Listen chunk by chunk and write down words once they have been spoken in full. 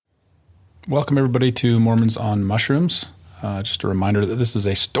Welcome, everybody, to Mormons on Mushrooms. Just a reminder that this is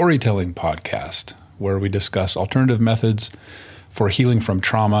a storytelling podcast where we discuss alternative methods for healing from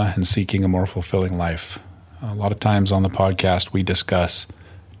trauma and seeking a more fulfilling life. A lot of times on the podcast, we discuss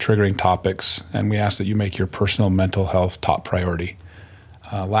triggering topics, and we ask that you make your personal mental health top priority.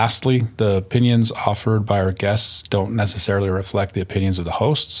 Lastly, the opinions offered by our guests don't necessarily reflect the opinions of the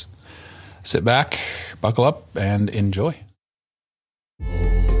hosts. Sit back, buckle up, and enjoy.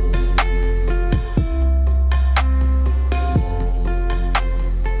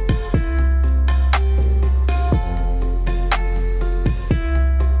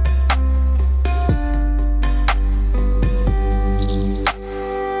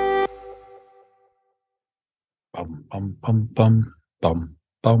 Bum bum bum bum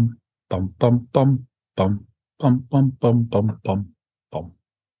bum bum bum bum bum bum bum bum bum bum bum.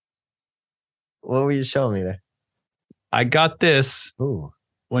 What were you showing me there? I got this Ooh.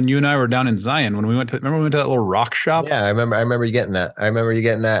 when you and I were down in Zion when we went to that little rock shop? Yeah, I remember you getting that.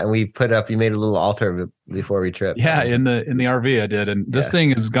 And we put up, you made a little altar before we tripped. Yeah, in the RV I did. And this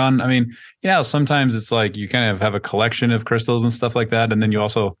thing is gone. I mean, sometimes it's like you kind of have a collection of crystals and stuff like that. And then you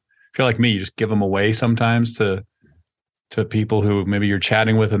also, if you're like me, you just give them away sometimes to people who maybe you're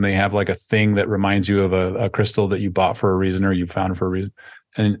chatting with and they have like a thing that reminds you of a crystal that you bought for a reason or you found for a reason.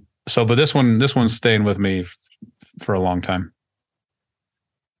 And so, but this one's staying with me for a long time.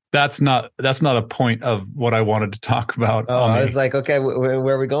 That's not a point of what I wanted to talk about. Oh, I was like, okay, where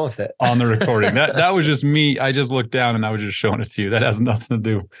are we going with it? On the recording. That was just me. I just looked down and I was just showing it to you. That has nothing to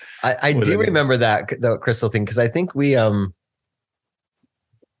do. I do remember the crystal thing because I think we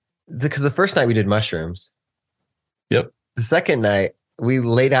because the first night we did mushrooms. Yep. The second night we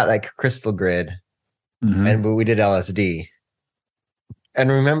laid out like a crystal grid, and we did LSD. And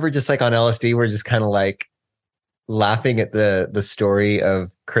remember, just like on LSD, we're just kind of like laughing at the story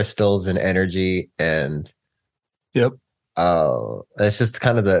of crystals and energy, and yep. It's just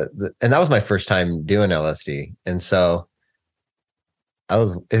kind of and that was my first time doing LSD, and so I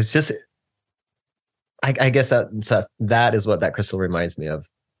guess that is what that crystal reminds me of.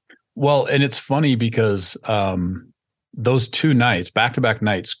 Well, and it's funny because those two nights, back-to-back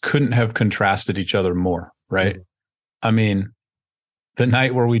nights, couldn't have contrasted each other more, right? Mm-hmm. I mean, the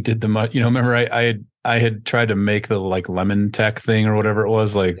night where we did remember I had tried to make the like lemon tech thing or whatever it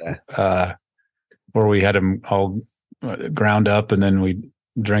was, like where we had them all ground up and then we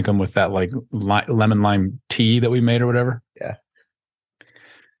drank them with that like lemon lime tea that we made or whatever. Yeah.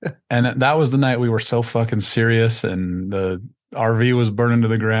 And that was the night we were so fucking serious and the RV was burning to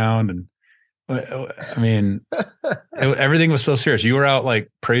the ground. And I mean, everything was so serious. You were out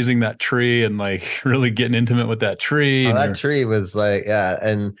like praising that tree and like really getting intimate with that tree. Oh, that tree was like, yeah.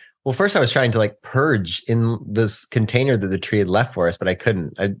 And well, first I was trying to like purge in this container that the tree had left for us, but I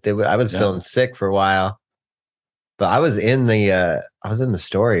couldn't. I was feeling sick for a while, but I was in the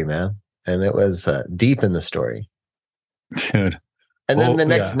story, man. And it was deep in the story. Dude. And then the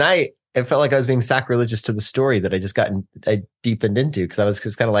next night, it felt like I was being sacrilegious to the story that I deepened into because I was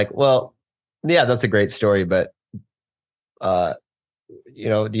just kind of like, well, yeah, that's a great story, but do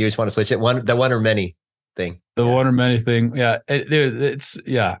you just want to switch it? The one or many thing. The one or many thing, yeah. It's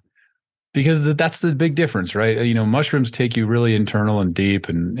because that's the big difference, right? Mushrooms take you really internal and deep,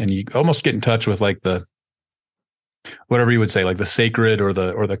 and you almost get in touch with like the whatever you would say, like the sacred or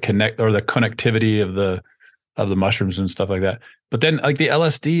the connectivity of the mushrooms and stuff like that. But then like the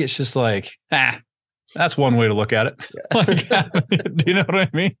LSD, it's just like that's one way to look at it. Yeah. Like, do you know what I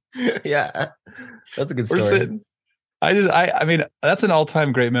mean? Yeah, that's a good story. I mean, that's an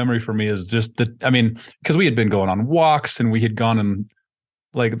all-time great memory for me. Is just because we had been going on walks and we had gone and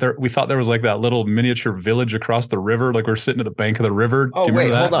like we thought there was like that little miniature village across the river. Like we're sitting at the bank of the river. Oh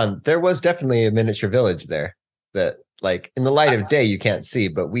wait, hold on. There was definitely a miniature village there that, like, in the light of day you can't see,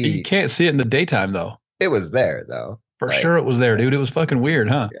 but you can't see it in the daytime though. It was there though. For sure, it was there, dude. It was fucking weird,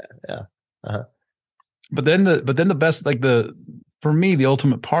 huh? Yeah. Uh-huh. But then the best, like for me, the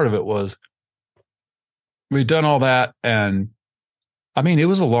ultimate part of it was we'd done all that, and I mean, it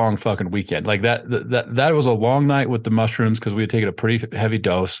was a long fucking weekend. Like that was a long night with the mushrooms because we had taken a pretty heavy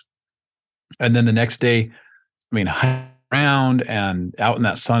dose, and then the next day, I mean, around and out in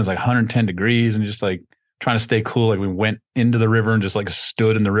that sun is like 110 degrees, and just like trying to stay cool. Like we went into the river and just like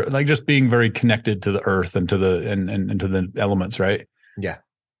stood in the river, like just being very connected to the earth and to the and to the elements, right? Yeah.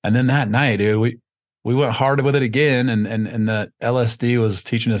 And then that night, dude, we went hard with it again, and that LSD was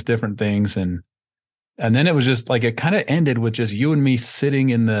teaching us different things, and then it was just like it kind of ended with just you and me sitting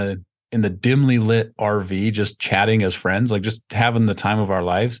in the dimly lit RV, just chatting as friends, like just having the time of our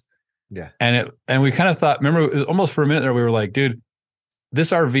lives. Yeah. And we kind of thought, remember, almost for a minute there, we were like, dude,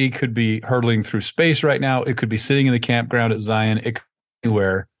 this RV could be hurtling through space right now. It could be sitting in the campground at Zion. It could be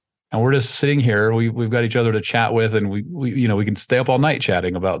anywhere. And we're just sitting here. We've got each other to chat with, and we can stay up all night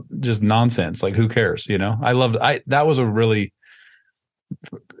chatting about just nonsense. Like, who cares? That was a really,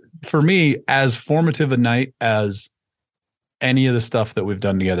 for me, as formative a night as any of the stuff that we've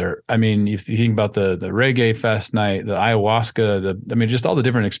done together. I mean, if you think about the reggae fest night, the ayahuasca, just all the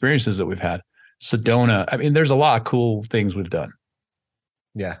different experiences that we've had. Sedona. I mean, there's a lot of cool things we've done.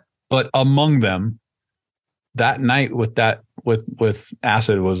 Yeah. But among them, that night with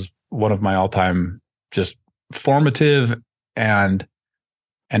acid was one of my all-time just formative and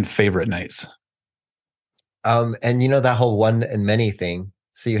favorite nights. And that whole one and many thing.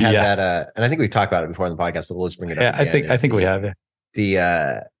 So you had that, and I think we've talked about it before in the podcast, but we'll just bring it up. Yeah, I think we have it. The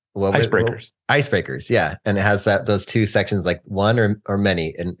icebreakers. Icebreakers, yeah. And it has those two sections, like one or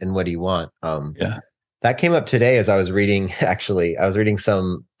many, and what do you want? That came up today as I was reading, actually. I was reading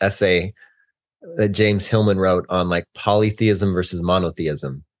some essay that James Hillman wrote on like polytheism versus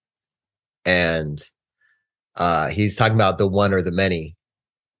monotheism. And he's talking about the one or the many.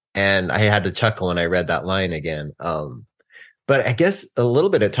 And I had to chuckle when I read that line again. But I guess a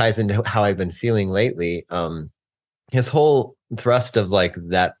little bit it ties into how I've been feeling lately. His whole thrust of like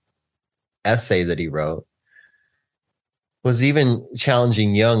that essay that he wrote was even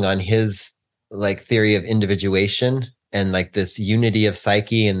challenging Jung on his like theory of individuation and like this unity of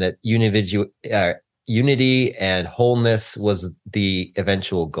psyche, and that unity and wholeness was the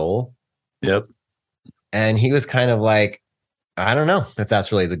eventual goal. Yep. And he was kind of like, I don't know if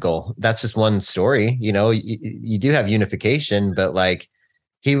that's really the goal. That's just one story. You do have unification, but like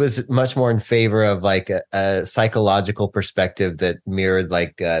he was much more in favor of like a psychological perspective that mirrored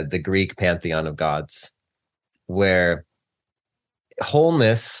like the Greek pantheon of gods, where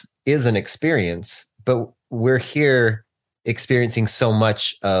wholeness is an experience, but we're here experiencing so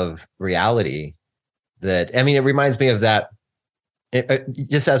much of reality that, it reminds me of that.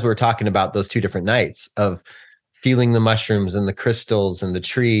 Just as we were talking about those two different nights of feeling the mushrooms and the crystals and the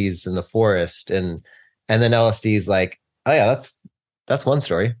trees and the forest, and then LSD is like, oh yeah, that's one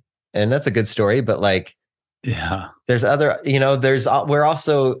story, and that's a good story, but like, yeah, there's other,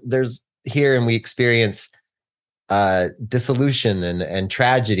 there's here, and we experience dissolution and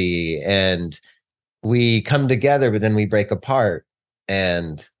tragedy, and we come together, but then we break apart,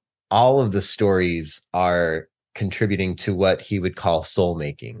 and all of the stories are contributing to what he would call soul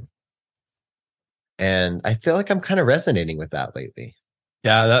making. And I feel like I'm kind of resonating with that lately.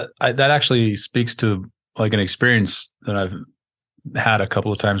 Yeah, that actually speaks to like an experience that I've had a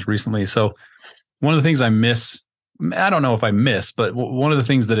couple of times recently. So one of the things I miss, I don't know if I miss, but one of the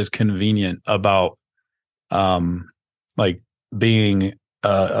things that is convenient about like being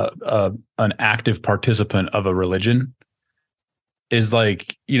an active participant of a religion is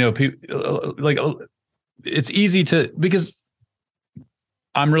like, people like, it's easy to, because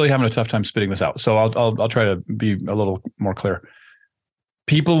I'm really having a tough time spitting this out. So I'll try to be a little more clear.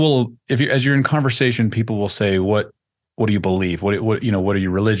 People will, as you're in conversation, people will say, what do you believe? What are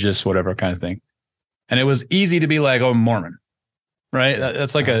you religious? Whatever kind of thing. And it was easy to be like, oh, I'm Mormon, right?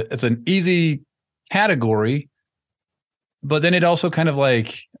 That's like it's an easy category. But then it also kind of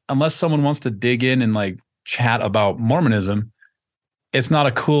like, unless someone wants to dig in and like chat about Mormonism, it's not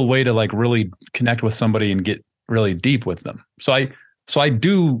a cool way to like really connect with somebody and get really deep with them. So I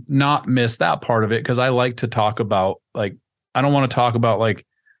do not miss that part of it, because I like to talk about, like, I don't want to talk about like,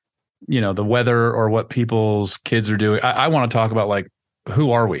 the weather or what people's kids are doing. I want to talk about like,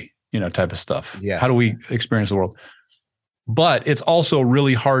 who are we, type of stuff. Yeah. How do we experience the world? But it's also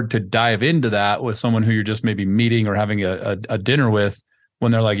really hard to dive into that with someone who you're just maybe meeting or having a dinner with,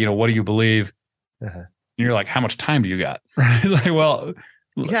 when they're like, what do you believe? Uh-huh. And you're like, how much time do you got? Right? Like, well,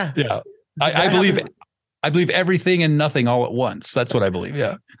 yeah. I believe everything and nothing all at once. That's what I believe.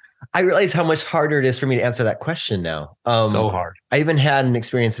 Yeah. I realize how much harder it is for me to answer that question now. So hard. I even had an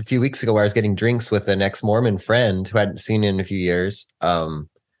experience a few weeks ago where I was getting drinks with an ex-Mormon friend who I hadn't seen in a few years.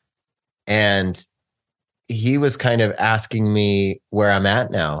 And he was kind of asking me where I'm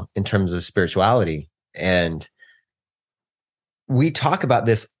at now in terms of spirituality. And we talk about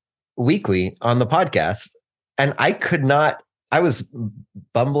this weekly on the podcast. And I was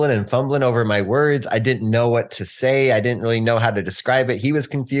bumbling and fumbling over my words. I didn't know what to say. I didn't really know how to describe it. He was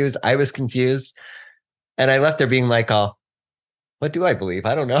confused. I was confused. And I left there being like, oh, what do I believe?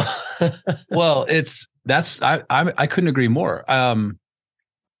 I don't know. Well, I couldn't agree more.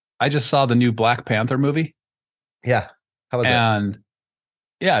 I just saw the new Black Panther movie. Yeah. How was it? And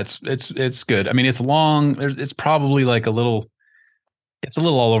yeah, it's good. It's long. It's probably like it's a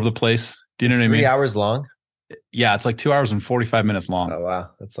little all over the place. Do you know what I mean? 3 hours long. Yeah, it's like 2 hours and 45 minutes long. Oh wow,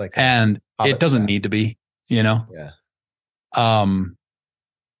 that's like and it doesn't need to be, you know. Yeah.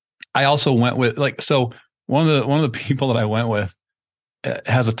 I also went with so one of the people that I went with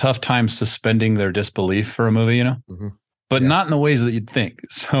has a tough time suspending their disbelief for a movie, you know, but not in the ways that you'd think.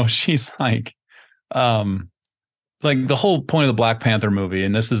 So she's like the whole point of the Black Panther movie,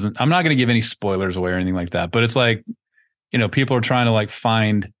 and this isn't, I'm not going to give any spoilers away or anything like that, but it's like, you know, people are trying to like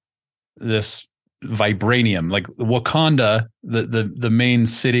find this vibranium, like Wakanda, the main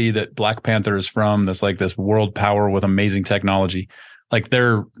city that Black Panther is from, that's like this world power with amazing technology. Like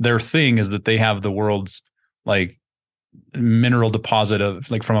their thing is that they have the world's like mineral deposit of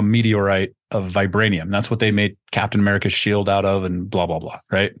like from a meteorite of vibranium. That's what they made Captain America's shield out of, and blah blah blah.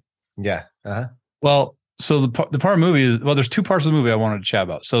 Right? Yeah. Well, so the part of the movie is, well, there's two parts of the movie I wanted to chat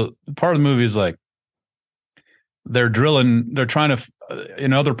about. So the part of the movie is like they're drilling, they're trying to,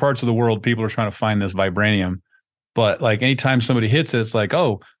 in other parts of the world, people are trying to find this vibranium, but like anytime somebody hits it, it's like,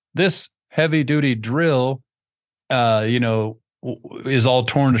 oh, this heavy duty drill, you know, is all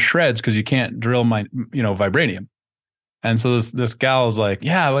torn to shreds because you can't drill my, you know, vibranium. And so this gal is like,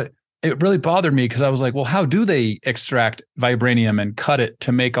 yeah, it really bothered me because I was like, well, how do they extract vibranium and cut it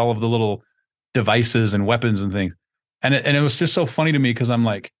to make all of the little devices and weapons and things? And it was just so funny to me because I'm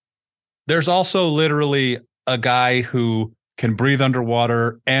like, there's also literally a guy who can breathe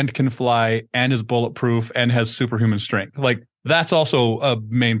underwater and can fly and is bulletproof and has superhuman strength. Like that's also a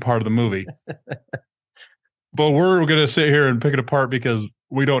main part of the movie. But we're going to sit here and pick it apart because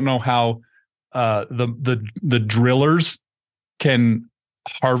we don't know how the drillers can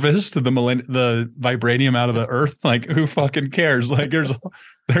harvest the vibranium out of the earth. Like who fucking cares? Like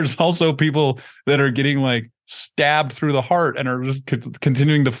there's also people that are getting like stabbed through the heart and are just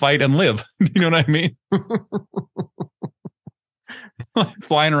continuing to fight and live. You know what I mean? Like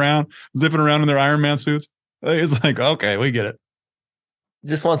flying around, zipping around in their Iron Man suits. It's like, okay, we get it.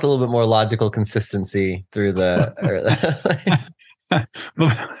 Just wants a little bit more logical consistency through the.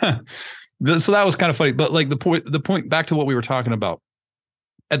 So that was kind of funny, but like the point back to what we were talking about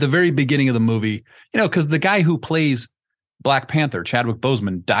at the very beginning of the movie, you know, because the guy who plays Black Panther, Chadwick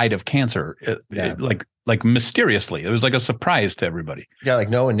Boseman, died of cancer, like mysteriously. It was like a surprise to everybody. Yeah, like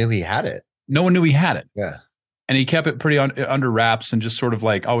no one knew he had it. No one knew he had it. Yeah, and he kept it pretty under wraps and just sort of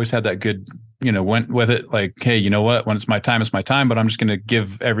like always had that good, you know, went with it. Like, hey, you know what? When it's my time, it's my time. But I'm just going to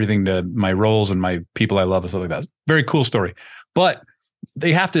give everything to my roles and my people I love and stuff like that. Very cool story, but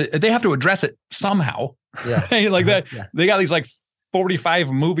they have to address it somehow. Yeah, right? Like that. Yeah. They got these like 45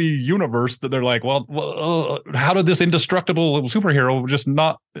 movie universe that they're like, well, how did this indestructible superhero just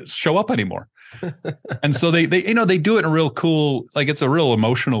not show up anymore? And so they you know, they do it in a real cool, like it's a real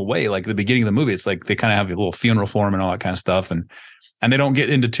emotional way. Like the beginning of the movie, it's like they kind of have a little funeral for him and all that kind of stuff, and they don't get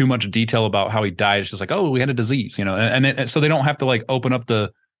into too much detail about how he died. It's just like, oh, we had a disease, you know, and so they don't have to like open up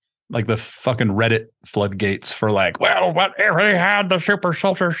the fucking Reddit floodgates for like, well, what if he had the super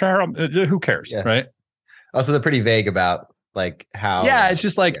soldier serum? Who cares, right? Also, they're pretty vague about like how. Yeah, it's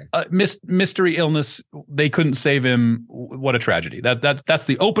just like mystery illness. They couldn't save him. What a tragedy. That's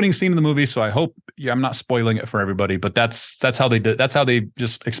the opening scene of the movie. So I hope I'm not spoiling it for everybody, but that's how they did. That's how they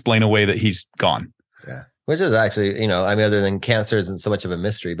just explain away that he's gone. Yeah, which is actually, you know, I mean, other than cancer isn't so much of a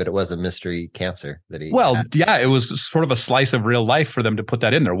mystery, but it was a mystery cancer that he. Well, had. Yeah, it was sort of a slice of real life for them to put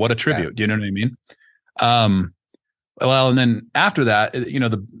that in there. What a tribute. Yeah. Do you know what I mean? Well, and then after that, you know,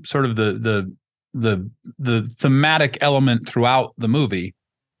 the sort of the thematic element throughout the movie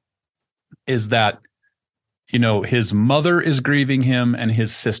is that, you know, his mother is grieving him and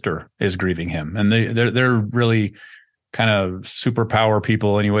his sister is grieving him, and they're really kind of superpower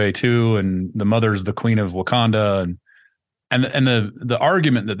people anyway too, and the mother's the queen of Wakanda, and the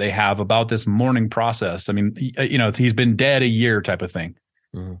argument that they have about this mourning process. I mean, you know, he's been dead a year type of thing.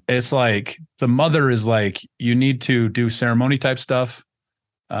 Mm-hmm. It's like the mother is like, you need to do ceremony type stuff.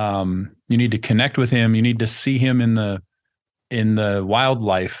 You need to connect with him. You need to see him in the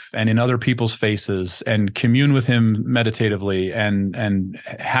wildlife and in other people's faces, and commune with him meditatively, and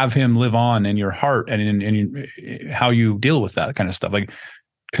have him live on in your heart and in how you deal with that kind of stuff. Like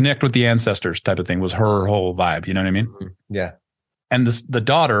connect with the ancestors type of thing was her whole vibe. You know what I mean? Mm-hmm. Yeah. And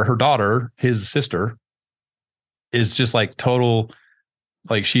her daughter, his sister, is just like total,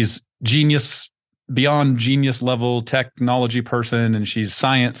 like she's genius, beyond genius level technology person, and she's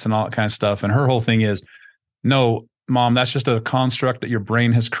science and all that kind of stuff. And her whole thing is, no, Mom, that's just a construct that your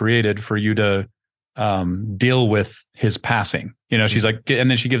brain has created for you to deal with his passing. You know, she's like, and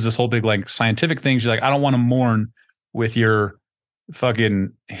then she gives this whole big like scientific thing. She's like, I don't want to mourn with your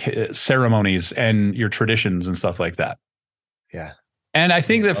fucking ceremonies and your traditions and stuff like that. Yeah. And I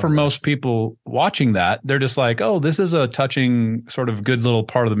think that for most people watching that, they're just like, oh, this is a touching sort of good little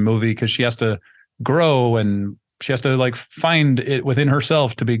part of the movie because she has to grow and she has to like find it within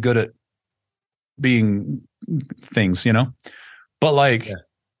herself to be good at being things, you know? But like,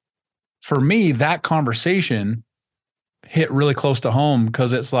 for me, that conversation hit really close to home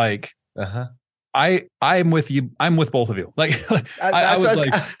because it's like, I'm with you. I'm with both of you. Like, I was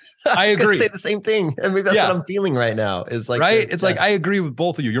like, I agree. Say the same thing. And maybe that's what I'm feeling right now. Is like, right. It's like, I agree with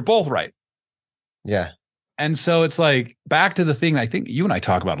both of you. You're both right. Yeah. And so it's like back to the thing I think you and I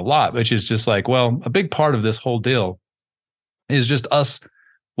talk about a lot, which is just like, well, a big part of this whole deal is just us,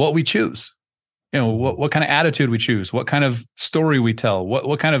 what we choose, you know, what kind of attitude we choose, what kind of story we tell,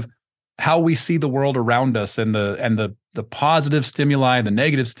 what kind of, how we see the world around us and the positive stimuli, the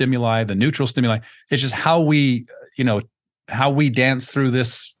negative stimuli, the neutral stimuli. It's just how we, you know, how we dance through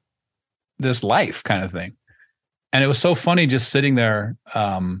this life kind of thing. And it was so funny just sitting there,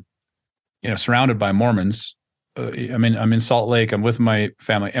 you know, surrounded by Mormons. I'm in Salt Lake. I'm with my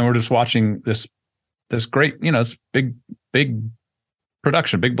family, and we're just watching this great, you know, it's big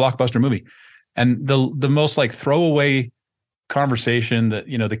production, big blockbuster movie, and the most like throwaway conversation that,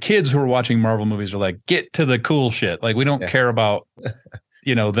 you know, the kids who are watching Marvel movies are like, get to the cool shit. Like, we don't care about,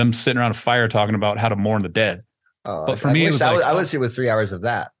 you know, them sitting around a fire talking about how to mourn the dead. But for me, it was like, I was here with 3 hours of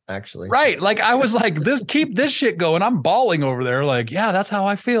that, actually. Right. Like, I was like, keep this shit going. I'm bawling over there. Like, yeah, that's how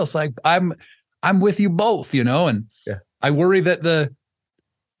I feel. It's like, I'm with you both, you know? And I worry that the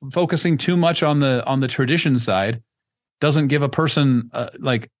focusing too much on the tradition side doesn't give a person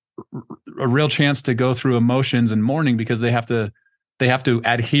like a real chance to go through emotions and mourning, because they have to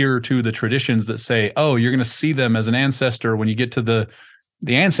adhere to the traditions that say, oh, you're going to see them as an ancestor when you get to the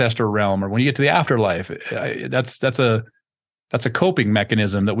ancestor realm, or when you get to the afterlife. That's a coping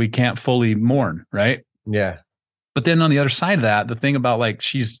mechanism that we can't fully mourn. Right. Yeah. But then on the other side of that, the thing about, like,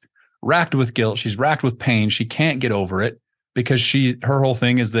 she's racked with guilt, she's racked with pain, she can't get over it because her whole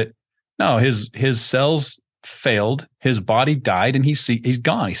thing is that, no, his cells failed, his body died, and he's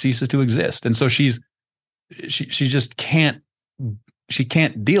gone. He ceases to exist. And so she just can't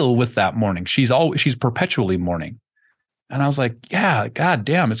deal with that mourning. She's perpetually mourning. And I was like, yeah, God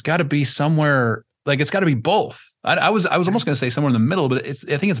damn, it's got to be somewhere, like, it's got to be both. I was almost going to say somewhere in the middle, but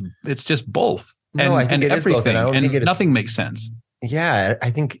I think it's just both. No, I think it is both, and I don't think it is, nothing makes sense. Yeah, I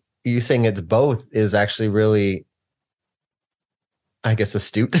think you saying it's both is actually really, I guess,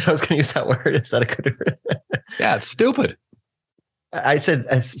 astute. I was going to use that word. Is that a good word? Yeah, it's stupid. I said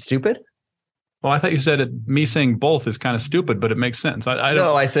stupid? Well, I thought you said me saying both is kind of stupid, but it makes sense.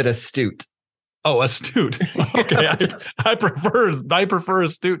 No, I said astute. Oh, astute. Okay, I prefer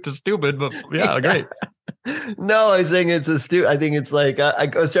astute to stupid, but yeah, great. No, I'm saying it's astute. I think it's like, I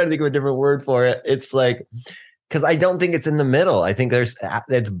was trying to think of a different word for it. It's like, because I don't think it's in the middle. I think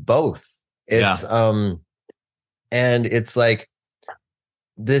it's both. It's and it's like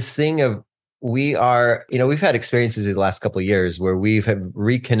this thing of, we are, you know, we've had experiences these last couple of years where have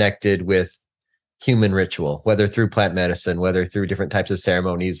reconnected with human ritual, whether through plant medicine, whether through different types of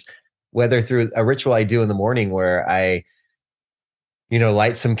ceremonies, whether through a ritual I do in the morning where I, you know,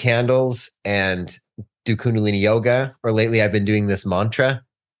 light some candles and do Kundalini yoga, or lately I've been doing this mantra.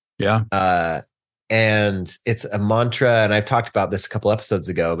 Yeah. And it's a mantra, and I've talked about this a couple episodes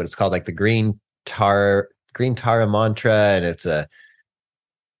ago, but it's called like the Green Tara mantra, and it's a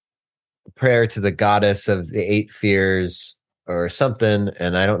prayer to the goddess of the 8 fears or something.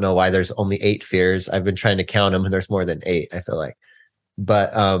 And I don't know why there's only 8 fears. I've been trying to count them, and there's more than 8, I feel like.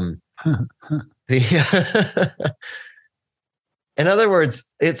 But in other words,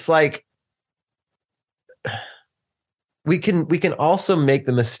 it's like we can also make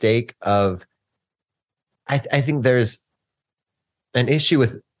the mistake of, I think there's an issue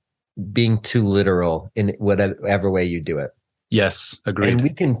with being too literal in whatever way you do it. Yes, agreed. And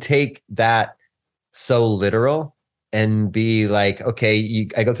we can take that so literal and be like, okay,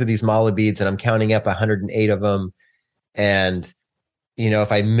 I go through these mala beads and I'm counting up 108 of them. And, you know,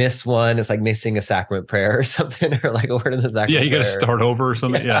 if I miss one, it's like missing a sacrament prayer or something, or like a word in the sacrament. Yeah, you got to start over or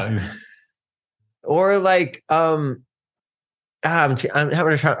something. Yeah. Or like, I'm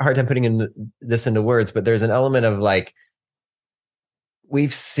having a hard time putting this into words, but there's an element of like,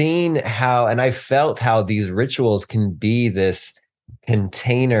 we've seen how, and I felt how these rituals can be this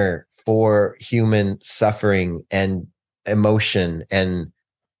container for human suffering and emotion and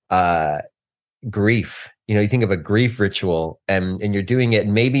grief. You know, you think of a grief ritual, and you're doing it,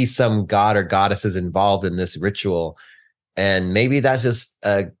 and maybe some god or goddess is involved in this ritual, and maybe that's just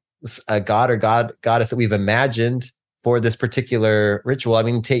a god or goddess that we've imagined for this particular ritual. I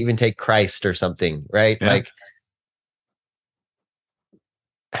mean, even take Christ or something, right? Yeah. Like,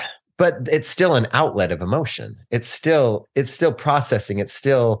 but it's still an outlet of emotion. It's still processing. It's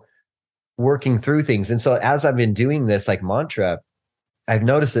still working through things. And so as I've been doing this like mantra, I've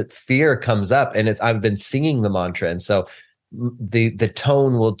noticed that fear comes up, and I've been singing the mantra. And so the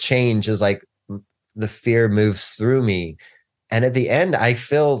tone will change as like the fear moves through me. And at the end, I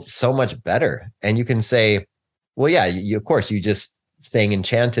feel so much better. And you can say, well, yeah, of course, you just sang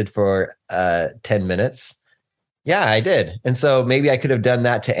Enchanted for 10 minutes. Yeah, I did. And so maybe I could have done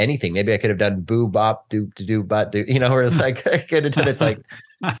that to anything. Maybe I could have done boo bop do do but do, where it's like I could have done it's like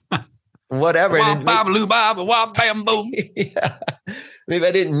whatever. Wop, bop, loo, bop, wop, bam, boom. Yeah. Maybe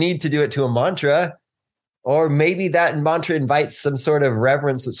I didn't need to do it to a mantra. Or maybe that mantra invites some sort of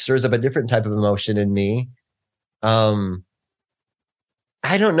reverence, which stirs up a different type of emotion in me. I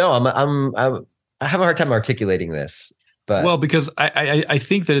don't know. I have a hard time articulating this, but well, because I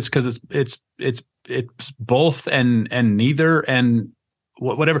think that it's because it's both and neither, and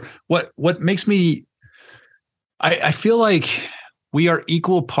whatever. What makes me, I feel like we are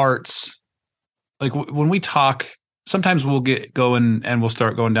equal parts. Like when we talk, sometimes we'll get going and we'll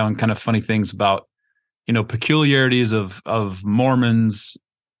start going down kind of funny things about, peculiarities of Mormons,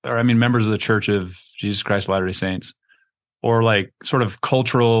 or members of the Church of Jesus Christ of Latter-day Saints, or like sort of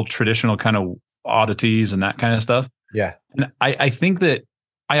cultural, traditional kind of oddities and that kind of stuff. Yeah. And I think that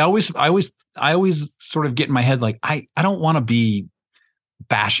I always sort of get in my head, like, I don't want to be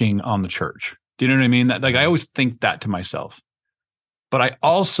bashing on the church. Do you know what I mean? That, like, I always think that to myself, but I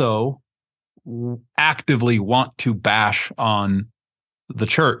also actively want to bash on the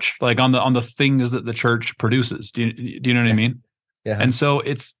church, like on the things that the church produces. Do you know what I mean? Yeah. And so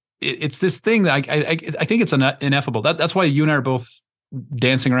it's this thing that I think it's ineffable. That's why you and I are both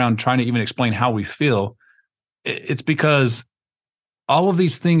dancing around trying to even explain how we feel. It's because all of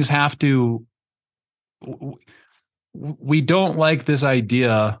these things have to. We don't like this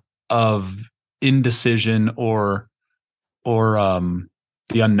idea of indecision or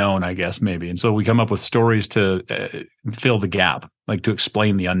the unknown, I guess, maybe. And so we come up with stories to fill the gap, like to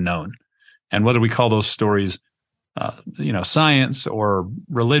explain the unknown. And whether we call those stories, science or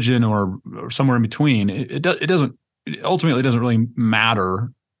religion or somewhere in between, it doesn't really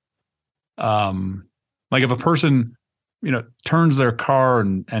matter. Like if a person, turns their car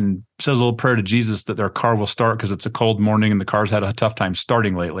and says a little prayer to Jesus that their car will start because it's a cold morning and the car's had a tough time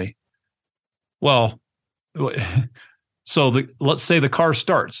starting lately. Well, so let's say the car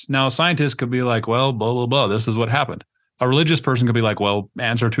starts. Now, a scientist could be like, well, blah, blah, blah, this is what happened. A religious person could be like, well,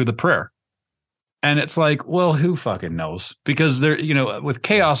 answer to the prayer. And it's like, well, who fucking knows? Because with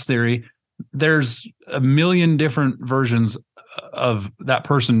chaos theory, there's a million different versions of that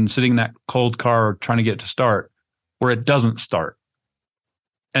person sitting in that cold car trying to get it to start where it doesn't start.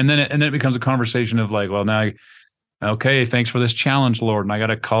 And then it becomes a conversation of like, well, now, okay, thanks for this challenge, Lord. And I got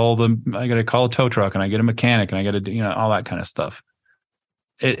to call a tow truck and I get a mechanic and I got to, all that kind of stuff.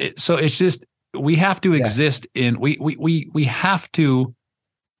 So it's just, we have to exist in, we have to,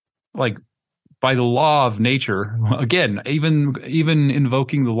 like, by the law of nature, again, even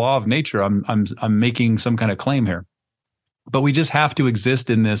invoking the law of nature, I'm making some kind of claim here, but we just have to exist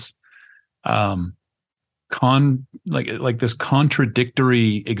in this, this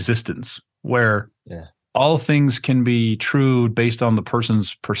contradictory existence where all things can be true based on the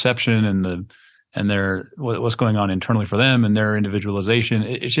person's perception and their what's going on internally for them and their individualization.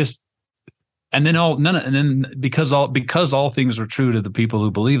 It's just, and then because all things are true to the people who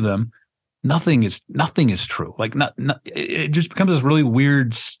believe them, nothing is true. Like it just becomes this really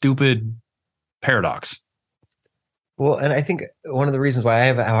weird, stupid paradox. Well, and I think one of the reasons why I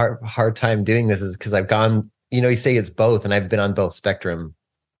have a hard time doing this is because I've gone, you say it's both, and I've been on both spectrum.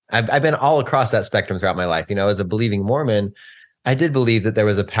 I've been all across that spectrum throughout my life. As a believing Mormon, I did believe that there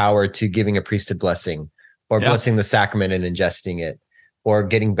was a power to giving a priesthood blessing or blessing the sacrament and ingesting it or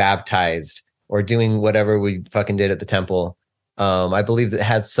getting baptized or doing whatever we fucking did at the temple. I believed it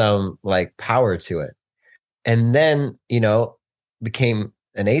had some like power to it. And then, became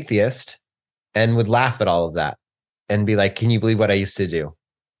an atheist and would laugh at all of that and be like, can you believe what I used to do?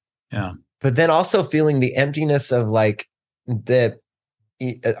 Yeah. But then also feeling the emptiness of like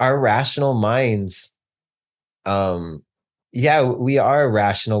our rational minds. We are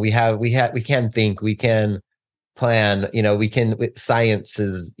rational. We can think, we can plan, science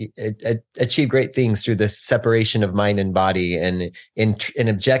is achieve great things through this separation of mind and body and in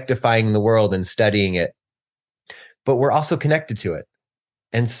objectifying the world and studying it. But we're also connected to it.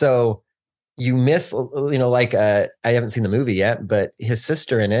 And so you miss, I haven't seen the movie yet, but his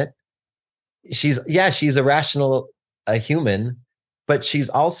sister in it, she's a rational, a human, but she's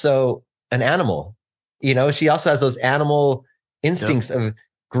also an animal. She also has those animal instincts of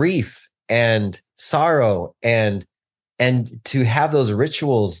grief and sorrow, and to have those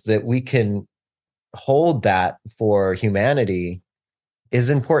rituals that we can hold that for humanity is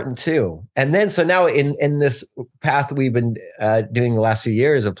important too. And then, so now in this path we've been doing the last few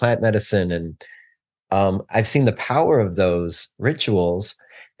years of plant medicine, and I've seen the power of those rituals,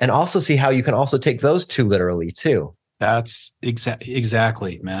 and also see how you can also take those too literally too. That's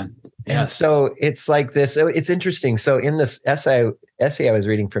exactly, man. Yes. And so it's like this, it's interesting. So in this essay I was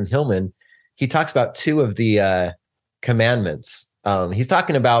reading from Hillman, he talks about two of the commandments. He's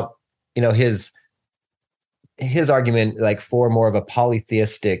talking about, his argument, like, for more of a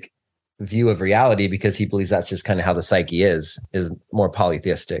polytheistic view of reality, because he believes that's just kind of how the psyche is more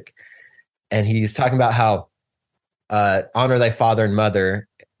polytheistic. And he's talking about how honor thy father and mother,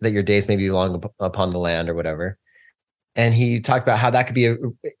 that your days may be long upon the land, or whatever. And he talked about how that could be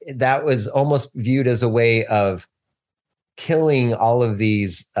that was almost viewed as a way of killing all of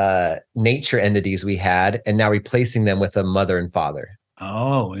these nature entities we had, and now replacing them with a mother and father.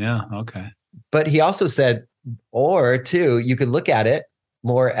 Oh, yeah. Okay. But he also said, or two, you could look at it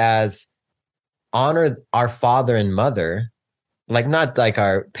more as honor our father and mother, like not like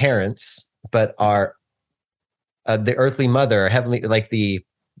our parents, but our the earthly mother, heavenly, like the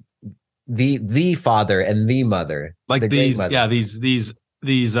father and the mother, like these, yeah,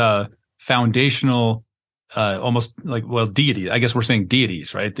 these foundational, almost like, well, deity. I guess we're saying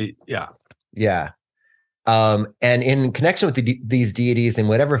deities, right? Yeah. And in connection with these deities, in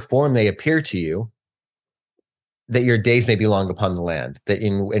whatever form they appear to you, that your days may be long upon the land, that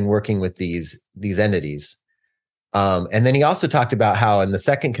in working with these entities. And then he also talked about how in the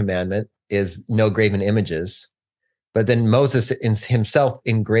second commandment is no graven images, but then Moses himself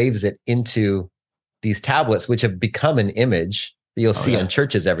engraves it into these tablets, which have become an image that you'll see in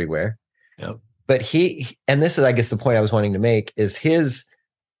churches everywhere. Yep. But and this is, I guess, the point I was wanting to make, is his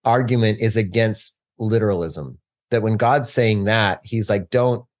argument is against literalism. That when God's saying that, he's like,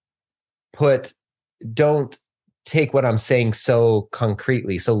 don't take what I'm saying so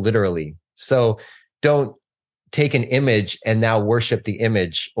concretely, so literally. So don't take an image and now worship the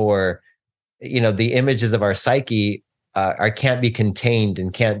image, or, the images of our psyche can't be contained,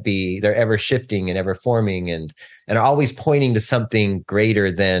 and they're ever shifting and ever forming, and are always pointing to something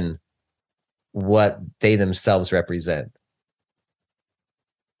greater than what they themselves represent.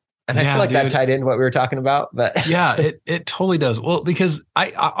 And I feel like that tied into what we were talking about, but yeah, it totally does. Well, because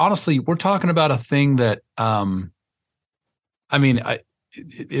I honestly, we're talking about a thing that,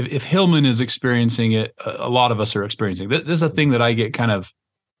 if Hillman is experiencing it, a lot of us are experiencing. This is a thing that I get kind of,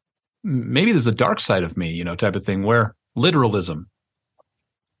 maybe there's a dark side of me, type of thing, where literalism,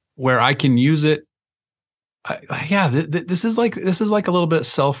 where I can use it. This is like a little bit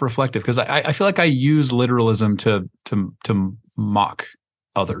self-reflective, because I feel like I use literalism to mock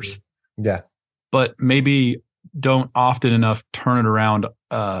others. Yeah. But maybe don't often enough turn it around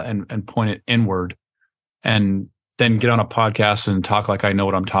and point it inward, and then get on a podcast and talk like I know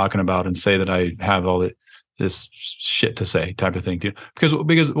what I'm talking about, and say that I have all this shit to say, type of thing too. Because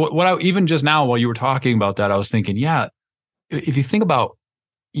what I, even just now while you were talking about that, I was thinking, if you think about,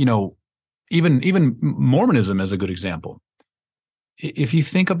 even Mormonism is a good example. If you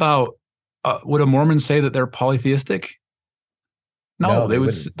think about, would a Mormon say that they're polytheistic? No, they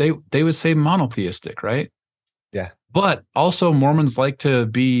would say monotheistic, right? Yeah. But also Mormons like to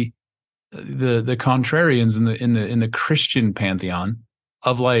be the contrarians in the Christian pantheon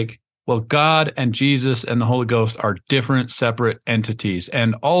of like, well, God and Jesus and the Holy Ghost are different, separate entities.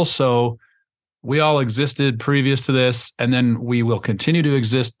 And also we all existed previous to this, and then we will continue to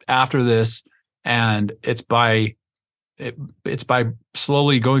exist after this. And it's by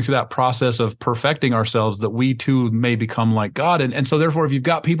slowly going through that process of perfecting ourselves that we too may become like God. And so therefore, if you've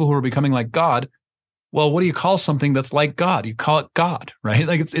got people who are becoming like God, well, what do you call something that's like God? You call it God, right?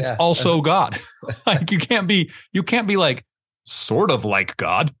 Like it's also God. Like you can't be like sort of like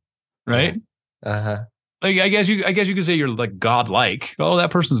God, right? Uh-huh. Like I guess you could say you're like God-like. Oh,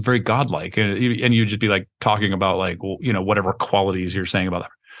 that person's very God-like, and you'd just be like talking about like, well, whatever qualities you're saying about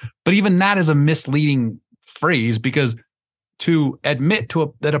that. But even that is a misleading phrase, because to admit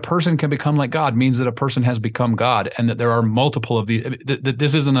that a person can become like God means that a person has become God, and that there are multiple of these. That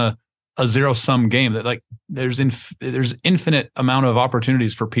this isn't a zero-sum game. That like there's infinite amount of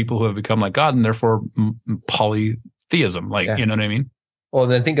opportunities for people who have become like God, and therefore polytheism. Like you know what I mean? Well,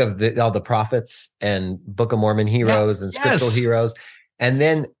 then think of all the prophets and Book of Mormon heroes and spiritual heroes, and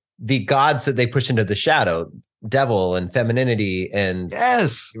then the gods that they push into the shadow, devil and femininity, and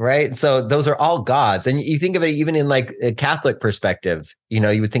right. So those are all gods. And you think of it even in like a Catholic perspective, you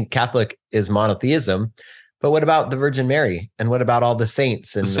would think Catholic is monotheism, But what about the Virgin Mary? And what about all the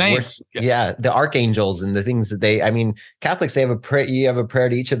saints and The saints? the archangels and the things that Catholics, they have you have a prayer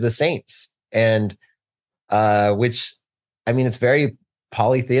to each of the saints. And which, I mean, it's very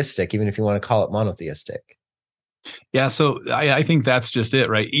polytheistic, even if you want to call it monotheistic. Yeah. So I think that's just it,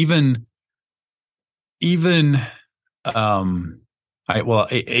 right? Even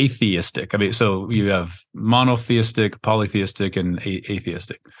atheistic. I mean, so you have monotheistic, polytheistic, and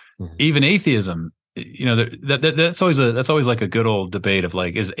atheistic. Mm-hmm. Even atheism, you know, that's always like a good old debate of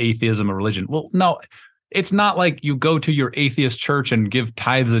like, is atheism a religion? Well, no, it's not like you go to your atheist church and give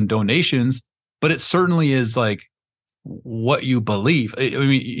tithes and donations, but it certainly is like what you believe. I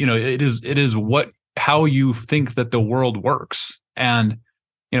mean, you know, it is how you think that the world works. And,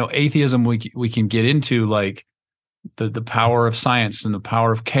 you know, atheism, we can get into like the power of science and the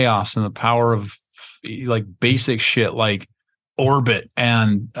power of chaos and the power of like basic shit like orbit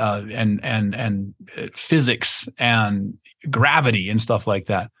and physics and gravity and stuff like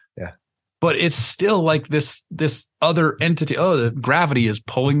that. Yeah. But it's still like this other entity. Oh, the gravity is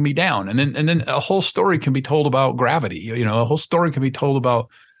pulling me down. And then a whole story can be told about gravity. You know, a whole story can be told about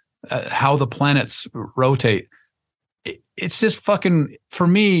how the planets rotate. It's just fucking, for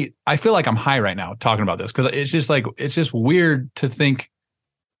me, I feel like I'm high right now talking about this because it's just weird to think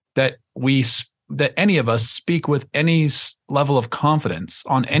that that any of us speak with any level of confidence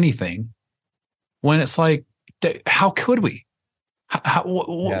on anything when it's like, how could we?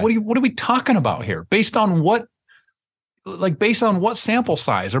 What are we talking about here? Based on what sample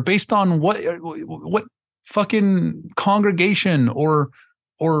size, or based on what fucking congregation or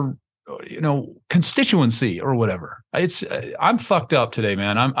you know, constituency or whatever. I'm fucked up today,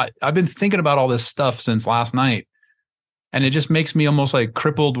 man. I've been thinking about all this stuff since last night, and it just makes me almost like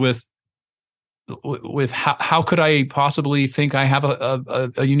crippled with how could I possibly think I have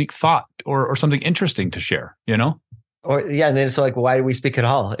a unique thought or something interesting to share, you know? Or and then it's like, why do we speak at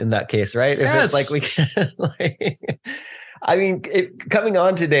all in that case, right? Yes. If it's like we can, I mean, coming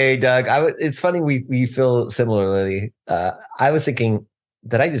on today, Doug, it's funny we feel similarly. I was thinking,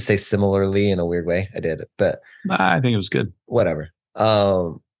 did I just say similarly in a weird way? I did, but I think it was good. Whatever.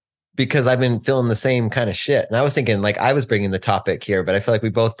 Because I've been feeling the same kind of shit. And I was thinking like I was bringing the topic here, but I feel like we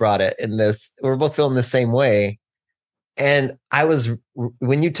both brought it in this. We're both feeling the same way. And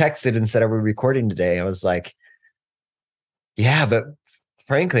when you texted and said, are we recording today? I was like, yeah, but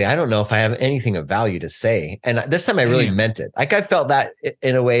frankly, I don't know if I have anything of value to say. And this time I really meant it. Like I felt that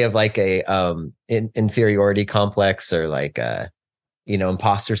in a way of like a inferiority complex or like you know,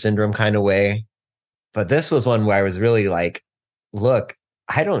 imposter syndrome kind of way. But this was one where I was really like, look,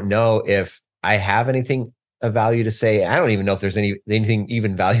 I don't know if I have anything of value to say. I don't even know if there's anything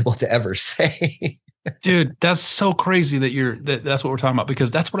even valuable to ever say. Dude, that's so crazy that's what we're talking about,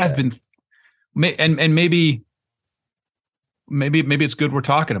 because that's what I've been, and maybe it's good we're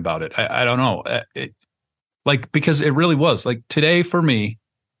talking about it. I don't know. Because it really was like today for me,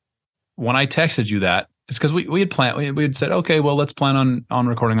 when I texted you that, it's because we had planned, we had said, okay, well, let's plan on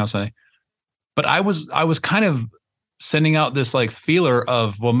recording on Sunday. But I was kind of sending out this like feeler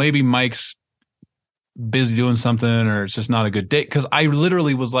of, well, maybe Mike's busy doing something or it's just not a good day. Because I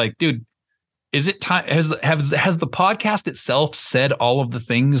literally was like, dude, is it time? Has the podcast itself said all of the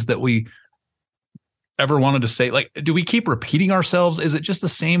things that we ever wanted to say? Like, do we keep repeating ourselves? Is it just the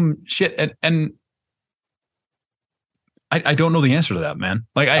same shit? And I don't know the answer to that, man.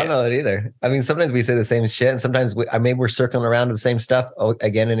 Like I don't know it either. I mean, sometimes we say the same shit, and sometimes maybe we're circling around to the same stuff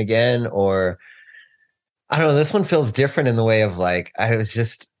again and again, or I don't know. This one feels different in the way of like, I was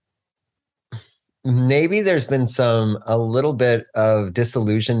just, maybe there's been a little bit of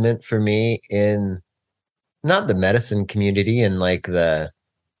disillusionment for me in not the medicine community and like the,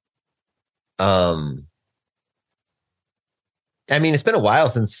 I mean, it's been a while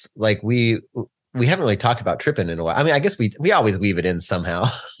since like we haven't really talked about tripping in a while. I mean, I guess we always weave it in somehow.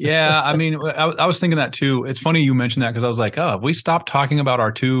 Yeah. I mean, I was thinking that too. It's funny you mentioned that because I was like, oh, have we stopped talking about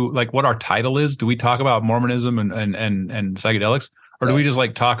what our title is? Do we talk about Mormonism and psychedelics? Or do we just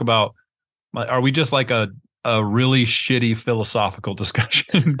like talk about, are we just like a really shitty philosophical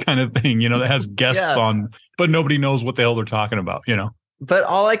discussion kind of thing, you know, that has guests on, but nobody knows what the hell they're talking about, you know? But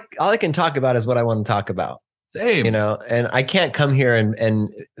all I can talk about is what I want to talk about. Same. You know, and I can't come here and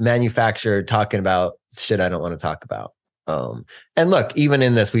manufacture talking about shit I don't want to talk about. And look, even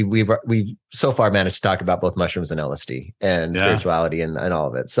in this, we've so far managed to talk about both mushrooms and LSD and spirituality and all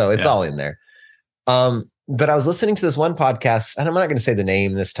of it. So it's all in there. But I was listening to this one podcast, and I'm not going to say the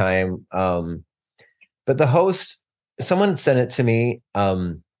name this time. But the host, someone sent it to me.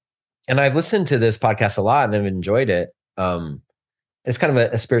 And I've listened to this podcast a lot and I've enjoyed it. it's kind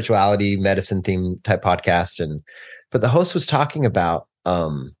of a spirituality, medicine theme type podcast. But the host was talking about,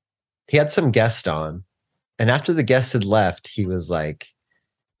 he had some guest on, and after the guest had left, he was like,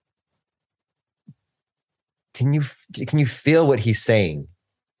 can you feel what he's saying?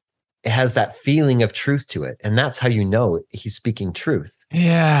 It has that feeling of truth to it. And that's how you know he's speaking truth.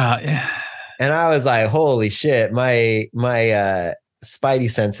 Yeah. And I was like, holy shit, my spidey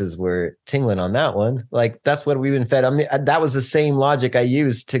senses were tingling on that one. Like, that's what we've been fed. I mean, that was the same logic I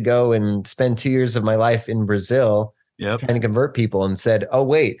used to go and spend 2 years of my life in Brazil trying to convert people, and said, oh,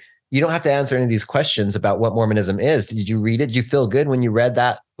 wait, you don't have to answer any of these questions about what Mormonism is. Did you read it? Did you feel good when you read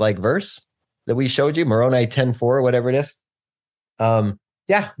that like verse that we showed you, Moroni 10:4, whatever it is?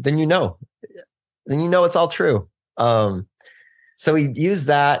 Yeah, then you know it's all true. So he used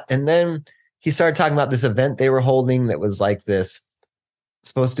that, and then he started talking about this event they were holding that was like this,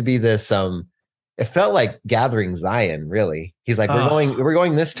 supposed to be this, it felt like Gathering Zion, really. He's like, we're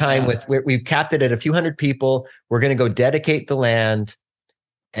going this time we've capped it at a few hundred people. We're going to go dedicate the land,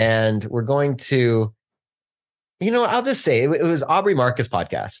 and we're going to, I'll just say it was Aubrey Marcus'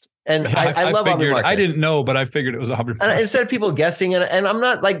 podcast. And I love Aubrey Marcus. I didn't know, but I figured it was Aubrey Marcus. And instead of people guessing, and I'm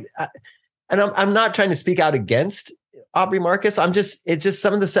not like, I'm not trying to speak out against Aubrey Marcus. It's just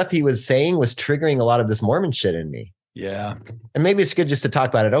some of the stuff he was saying was triggering a lot of this Mormon shit in me. Yeah. And maybe it's good just to talk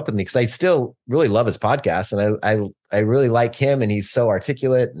about it openly, because I still really love his podcast, and I really like him, and he's so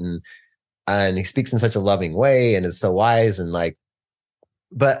articulate, and he speaks in such a loving way, and is so wise, and like,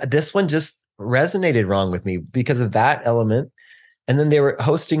 but this one just resonated wrong with me because of that element. And then they were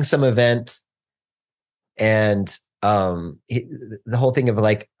hosting some event, and the whole thing of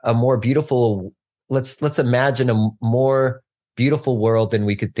like a more beautiful, let's imagine a more beautiful world than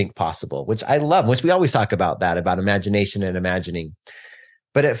we could think possible, which I love, which we always talk about imagination and imagining.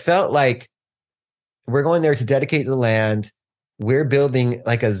 But it felt like we're going there to dedicate the land. We're building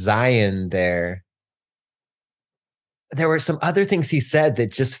like a Zion there. There were some other things he said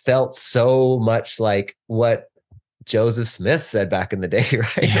that just felt so much like what Joseph Smith said back in the day,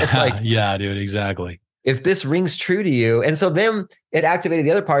 right? Yeah, it's like, yeah, dude, exactly. If this rings true to you. And so then it activated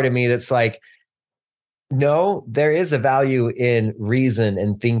the other part of me that's like, no, there is a value in reason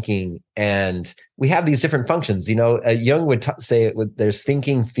and thinking. And we have these different functions. Jung would say there's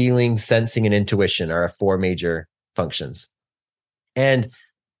thinking, feeling, sensing, and intuition are 4 major functions. And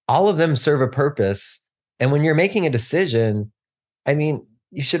all of them serve a purpose. And when you're making a decision, I mean,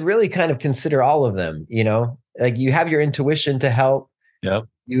 you should really kind of consider all of them, like you have your intuition to help. Yep.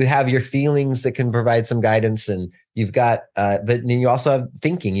 You have your feelings that can provide some guidance, and you've got, but then you also have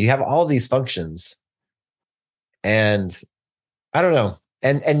thinking. You have all these functions. And I don't know.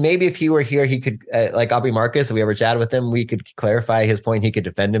 And maybe if he were here, he could, like Aubrey Marcus, if we ever chatted with him, we could clarify his point. He could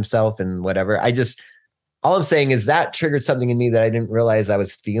defend himself and whatever. All I'm saying is that triggered something in me that I didn't realize I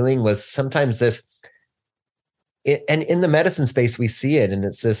was feeling, was sometimes this, and in the medicine space, we see it. And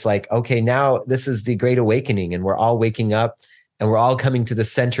it's this like, okay, now this is the Great Awakening, and we're all waking up, and we're all coming to the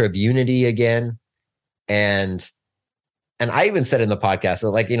center of unity again. And I even said in the podcast that,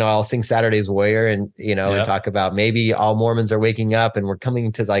 like, I'll sing Saturday's Warrior, and, and talk about maybe all Mormons are waking up, and we're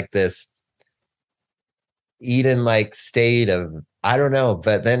coming to like this Eden-like state of, I don't know.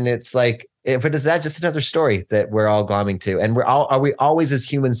 But then it's like, but is that just another story that we're all glomming to? And are we always as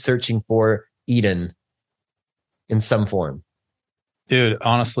humans searching for Eden in some form? Dude,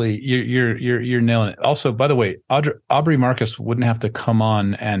 honestly, you're nailing it. Also, by the way, Aubrey Marcus wouldn't have to come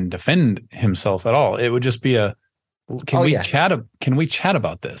on and defend himself at all. It would just be can we chat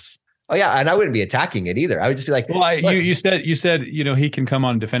about this? Oh yeah, and I wouldn't be attacking it either. I would just be like, well, you said he can come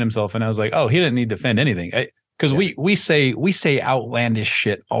on and defend himself, and I was like, oh, he didn't need to defend anything, because we say outlandish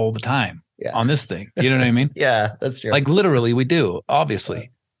shit all the time on this thing. You know what I mean? Yeah, that's true. Like literally, we do,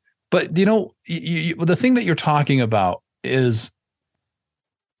 obviously. But the thing that you're talking about is,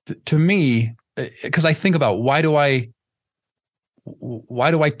 to me, because I think about why do I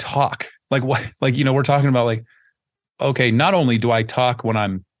talk? Like why? Like we're talking about like, okay, not only do I talk when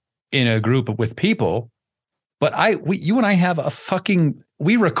I'm in a group with people, but you and I have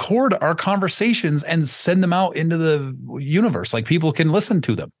we record our conversations and send them out into the universe. Like people can listen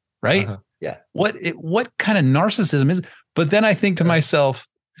to them, right? Uh-huh. Yeah. What kind of narcissism is? But then I think to myself,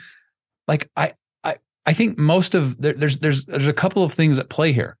 like I think most of there's a couple of things at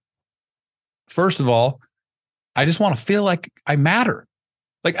play here. First of all, I just want to feel like I matter.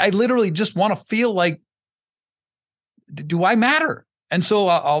 Like I literally just want to feel like, do I matter? And so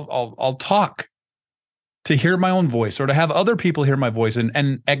I'll talk to hear my own voice, or to have other people hear my voice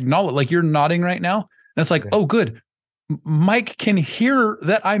and acknowledge, like you're nodding right now. And it's like, oh, good. Mike can hear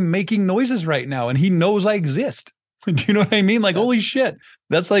that I'm making noises right now, and he knows I exist. Do you know what I mean? Like, holy shit.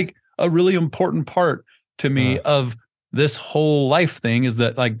 That's like a really important part to me of this whole life thing, is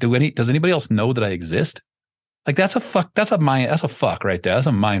that like, does anybody else know that I exist? Like, that's a fuck right there. That's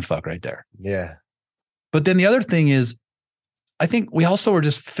a mind fuck right there. Yeah. But then the other thing is, I think we also are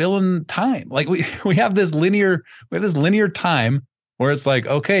just filling time. Like we have this linear time where it's like,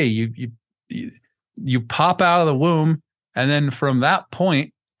 okay, you pop out of the womb, and then from that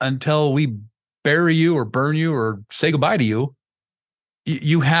point until we bury you or burn you or say goodbye to you,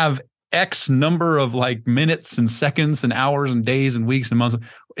 you have X number of like minutes and seconds and hours and days and weeks and months.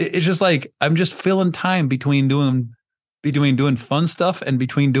 It's just like, I'm just filling time between doing fun stuff and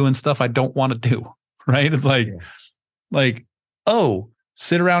between doing stuff I don't want to do. Right. It's like, oh,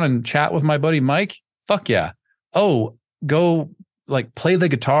 sit around and chat with my buddy Mike. Fuck yeah. Oh, go like play the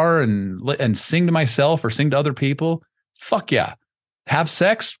guitar and sing to myself or sing to other people. Fuck yeah. Have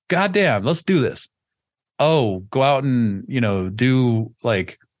sex. Goddamn. Let's do this. Oh, go out and, do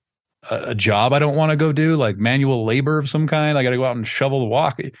like a job I don't want to go do, like manual labor of some kind. I got to go out and shovel the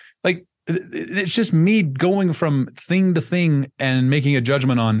walk. Like, it's just me going from thing to thing and making a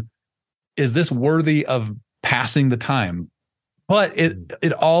judgment on, is this worthy of passing the time? But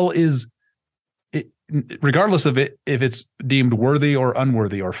it all is, regardless of it, if it's deemed worthy or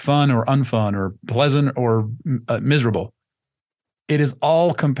unworthy or fun or unfun or pleasant or miserable, it is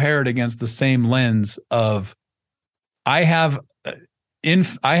all compared against the same lens of, I have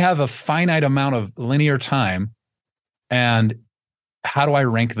a finite amount of linear time, and how do I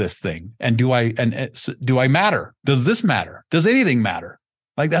rank this thing? And do I matter? Does this matter? Does anything matter?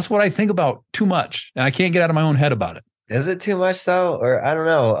 Like, that's what I think about too much, and I can't get out of my own head about it. Is it too much though? Or I don't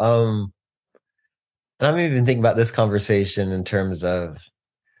know. And I'm even thinking about this conversation in terms of,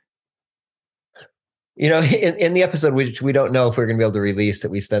 in the episode, which we don't know if we're going to be able to release,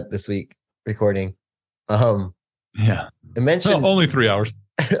 that we spent this week recording. Yeah. I mentioned only 3 hours.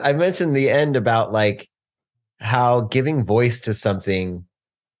 I mentioned the end about like how giving voice to something,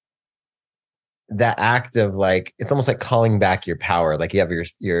 that act of like, it's almost like calling back your power. Like, you have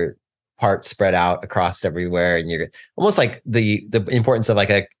your parts spread out across everywhere, and you're almost like the importance of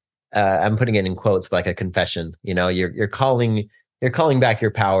like I'm putting it in quotes, but like a confession. You're calling back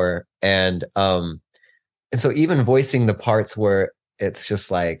your power, and so even voicing the parts where it's just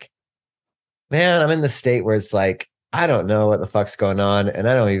like, man, I'm in the state where it's like, I don't know what the fuck's going on, and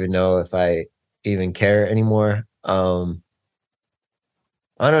I don't even know if I even care anymore. I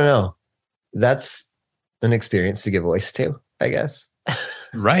don't know. That's an experience to give voice to, I guess.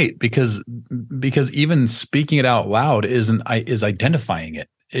 Right, because even speaking it out loud is identifying it.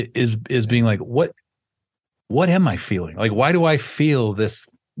 It is being like, what am I feeling? Like, why do I feel this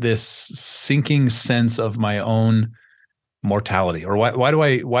sinking sense of my own mortality? Or why do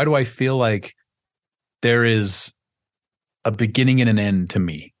I feel like there is a beginning and an end to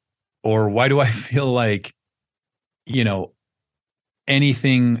me? Or why do I feel like,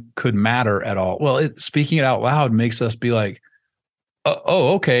 anything could matter at all? Well, speaking it out loud makes us be like,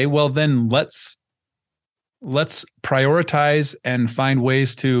 oh, okay, well then let's prioritize and find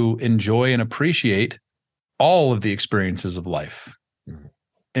ways to enjoy and appreciate all of the experiences of life,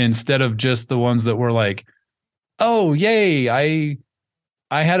 instead of just the ones that were like, oh, yay, I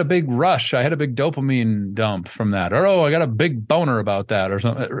had a big rush, I had a big dopamine dump from that, or oh, I got a big boner about that, or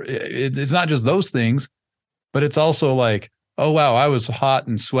something. It's not just those things, but it's also like, oh wow, I was hot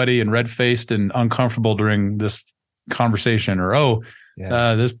and sweaty and red-faced and uncomfortable during this conversation, or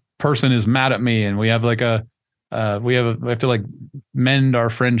this person is mad at me, and we have like we have to like mend our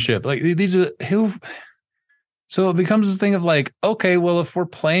friendship. Like, these are who. So it becomes this thing of like, okay, well, if we're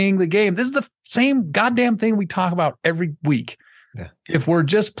playing the game, this is the same goddamn thing we talk about every week. Yeah. If we're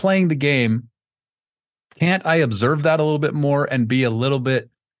just playing the game, can't I observe that a little bit more and be a little bit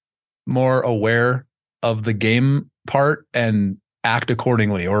more aware of the game part and act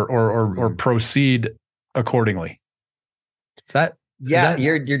accordingly, or proceed accordingly? Is that? Yeah,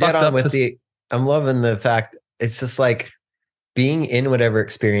 you're dead on with I'm loving the fact it's just like being in whatever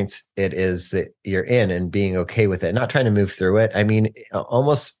experience it is that you're in and being okay with it, not trying to move through it. I mean,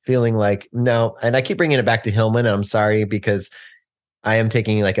 almost feeling like, no, and I keep bringing it back to Hillman, and I'm sorry because I am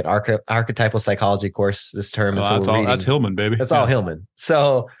taking like an archetypal psychology course this term. Oh, and that's Hillman, baby. That's all Hillman.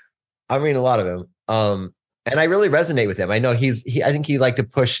 So I'm reading a lot of him. And I really resonate with him. I know I think he like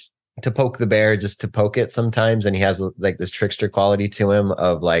to poke the bear just to poke it sometimes. And he has like this trickster quality to him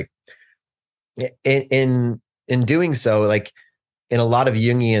of like, in doing so, like in a lot of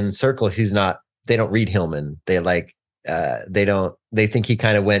Jungian circles, they don't read Hillman. They like, they think he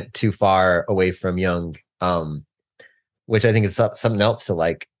kind of went too far away from Jung, which I think is something else to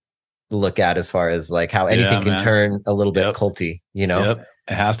like look at as far as like how anything can turn a little bit culty, you know? Yep.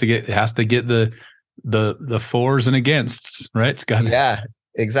 It has to get the fors and againsts, right? It's got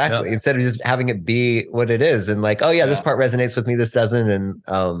exactly. Yep. Instead of just having it be what it is and like, oh yeah, this part resonates with me, this doesn't.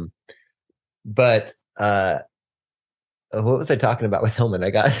 And but what was I talking about with Hillman? I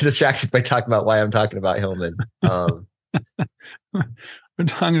got distracted by talking about why I'm talking about Hillman. We're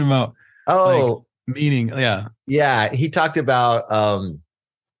talking about meaning. Yeah. He talked about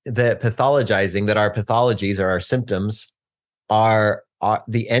the pathologizing, that our pathologies or our symptoms are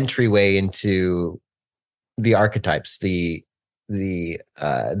the entryway into the archetypes.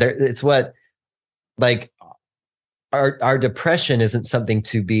 It's what, like, our depression isn't something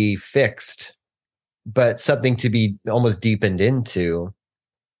to be fixed, but something to be almost deepened into,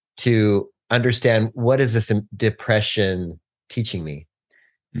 to understand, what is this depression teaching me?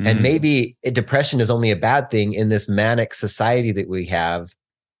 And maybe depression is only a bad thing in this manic society that we have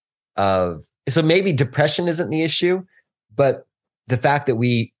so maybe depression isn't the issue, but the fact that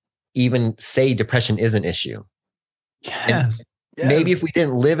we even say depression is an issue. Yes. Maybe if we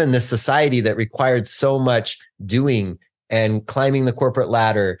didn't live in this society that required so much doing and climbing the corporate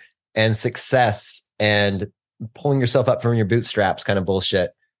ladder and success and pulling yourself up from your bootstraps kind of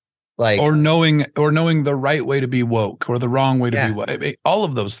bullshit, like, or knowing the right way to be woke or the wrong way to be woke, all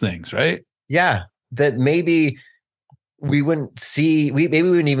of those things, right? Yeah, that maybe we wouldn't see. Maybe we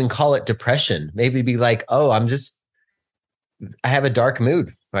wouldn't even call it depression. Maybe it'd be like, oh, I have a dark mood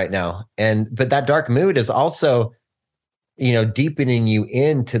right now, but that dark mood is also, deepening you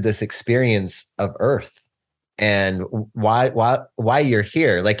into this experience of Earth and why you're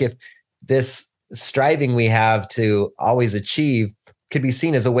here. Like, if this striving we have to always achieve could be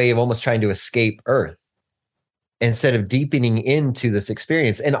seen as a way of almost trying to escape Earth instead of deepening into this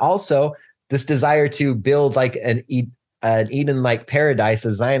experience. And also this desire to build like an Eden-like paradise,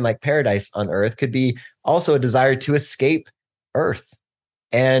 a Zion-like paradise on Earth could be also a desire to escape Earth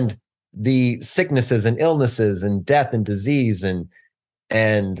and the sicknesses and illnesses and death and disease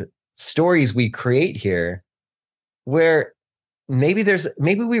and stories we create here, where maybe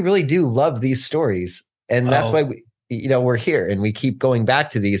we really do love these stories. And that's why we're here and we keep going back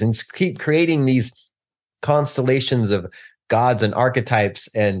to these and keep creating these constellations of gods and archetypes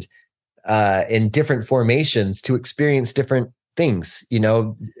and in different formations to experience different things,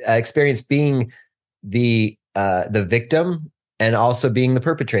 experience being the victim and also being the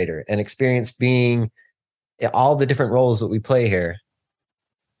perpetrator, and experience being all the different roles that we play here.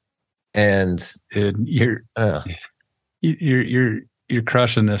 And you're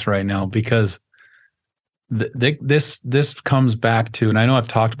crushing this right now, because this comes back to, and I know I've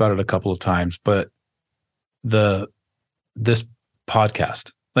talked about it a couple of times, but this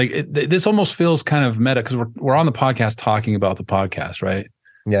podcast, like this almost feels kind of meta, because we're on the podcast talking about the podcast, right?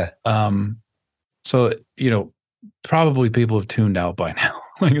 Yeah. So probably people have tuned out by now.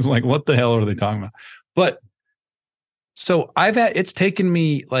 Like, it's like, what the hell are they talking about? But so it's taken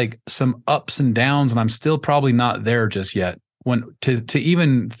me like some ups and downs, and I'm still probably not there just yet to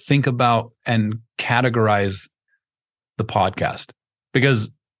even think about and categorize the podcast,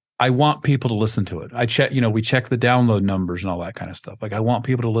 because I want people to listen to it. I check, we check the download numbers and all that kind of stuff. Like, I want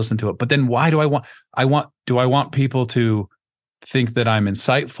people to listen to it. But then why do I want people to think that I'm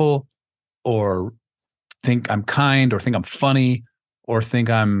insightful, or think I'm kind, or think I'm funny, or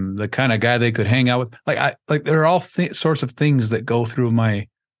think I'm the kind of guy they could hang out with? Like there are all sorts of things that go through my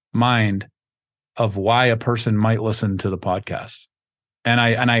mind of why a person might listen to the podcast. And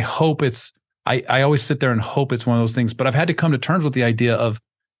I hope I always sit there and hope it's one of those things, but I've had to come to terms with the idea of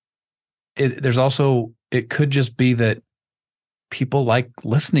it. There's also, it could just be that people like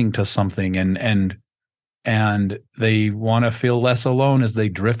listening to something and they want to feel less alone as they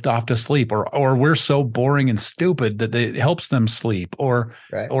drift off to sleep, or we're so boring and stupid that it helps them sleep, or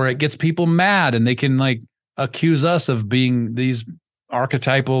it gets people mad and they can like accuse us of being these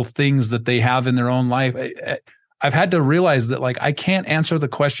archetypal things that they have in their own life. I've had to realize that, like, I can't answer the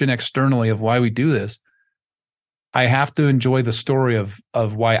question externally of why we do this. I have to enjoy the story of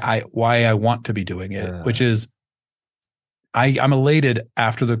why I want to be doing it, which is I'm elated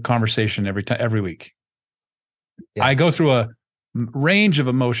after the conversation every week. Yeah. I go through a range of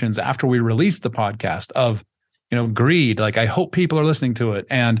emotions after we release the podcast of, greed. Like, I hope people are listening to it,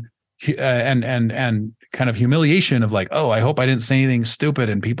 and kind of humiliation of like, oh, I hope I didn't say anything stupid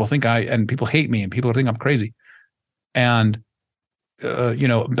and people hate me and people think I'm crazy. And,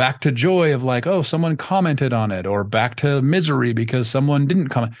 back to joy of like, oh, someone commented on it, or back to misery because someone didn't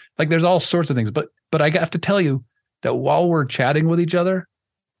comment. Like, there's all sorts of things, but I have to tell you that while we're chatting with each other,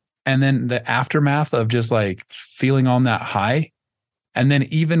 and then the aftermath of just like feeling on that high, And then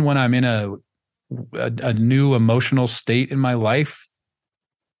even when I'm in a new emotional state in my life,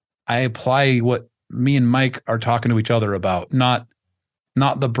 I apply what me and Mike are talking to each other about, not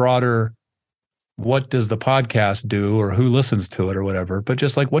the broader, what does the podcast do or who listens to it or whatever, but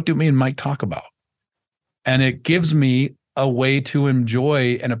just like, what do me and Mike talk about? And it gives me a way to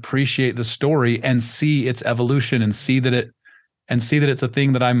enjoy and appreciate the story and see its evolution and see that it's a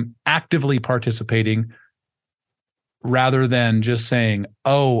thing that I'm actively participating, rather than just saying,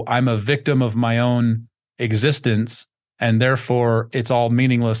 oh, I'm a victim of my own existence and therefore it's all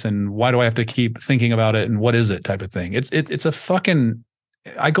meaningless. And why do I have to keep thinking about it? And what is it type of thing? It's a fucking,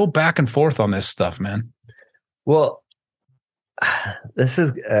 I go back and forth on this stuff, man. Well, this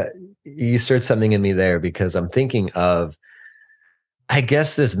is, you stirred something in me there, because I'm thinking of, I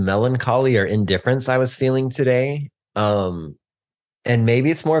guess, this melancholy or indifference I was feeling today. And maybe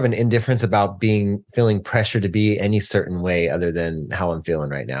it's more of an indifference about feeling pressure to be any certain way other than how I'm feeling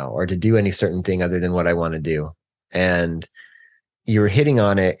right now, or to do any certain thing other than what I want to do. And you were hitting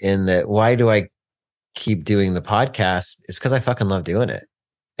on it in that, why do I keep doing the podcast? It's because I fucking love doing it.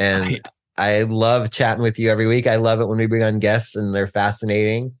 And right. I love chatting with you every week. I love it when we bring on guests and they're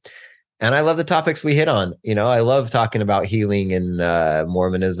fascinating. And I love the topics we hit on. You know, I love talking about healing and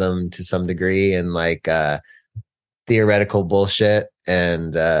Mormonism to some degree, and like theoretical bullshit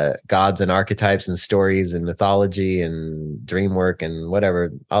and gods and archetypes and stories and mythology and dream work and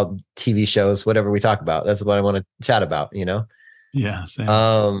whatever, all TV shows, whatever we talk about. That's what I want to chat about, you know? Yeah.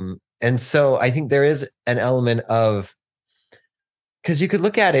 Same. And so I think there is an element of, because you could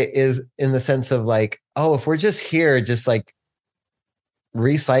look at it is in the sense of like, oh, if we're just here, just like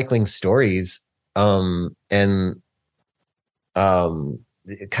recycling stories, and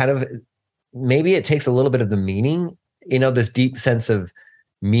kind of, maybe it takes a little bit of the meaning, you know, this deep sense of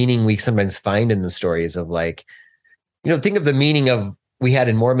meaning we sometimes find in the stories of like, you know, think of the meaning of we had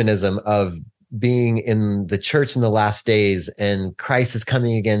in Mormonism of being in the church in the last days and Christ is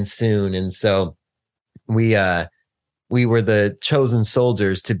coming again soon. And so we were the chosen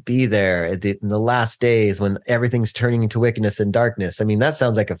soldiers to be there in the last days when everything's turning into wickedness and darkness. I mean, that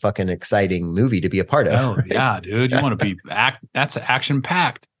sounds like a fucking exciting movie to be a part of. Oh, right? Yeah, dude. You want to be that's action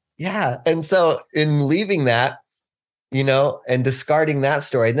packed. Yeah. And so in leaving that, you know, and discarding that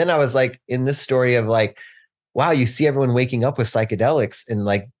story, and then I was like, in this story of like, wow, you see everyone waking up with psychedelics, and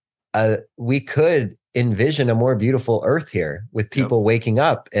like, we could envision a more beautiful earth here with people waking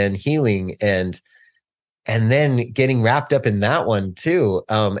up and healing, and then getting wrapped up in that one too.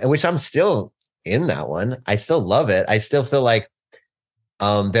 And which I'm still in that one. I still love it. I still feel like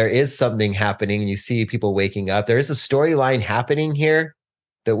there is something happening. You see people waking up. There is a storyline happening here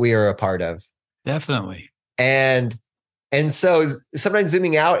that we are a part of. Definitely. And so sometimes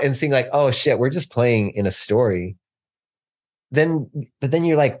zooming out and seeing like, oh shit, we're just playing in a story. But then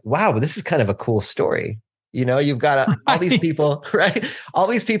you're like, wow, this is kind of a cool story. You know, you've got all these people, right? All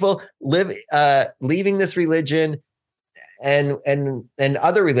these people leaving this religion and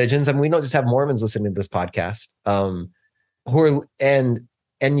other religions. I mean, we don't just have Mormons listening to this podcast, and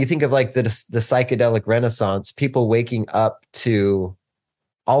you think of like the psychedelic renaissance, people waking up to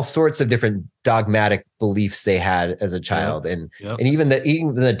all sorts of different dogmatic beliefs they had as a child. And even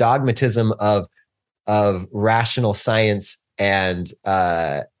the dogmatism of rational science and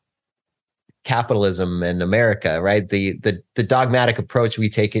capitalism and America, right? The dogmatic approach we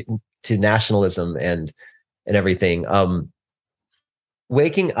take it to nationalism and everything.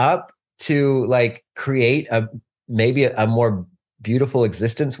 Waking up to like create maybe a more beautiful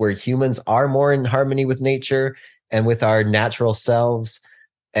existence where humans are more in harmony with nature and with our natural selves,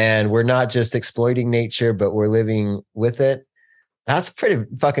 and we're not just exploiting nature, but we're living with it. That's a pretty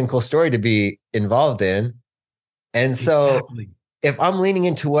fucking cool story to be involved in. And so exactly. If I'm leaning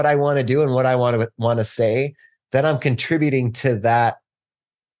into what I want to do and what I want to say, then I'm contributing to that.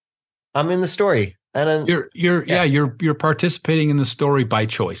 I'm in the story, and then you're participating in the story by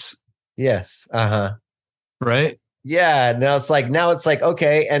choice. Yes. Right. Yeah. Now it's like,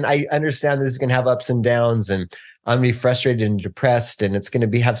 okay. And I understand this is going to have ups and downs, and I'm going to be frustrated and depressed, and it's going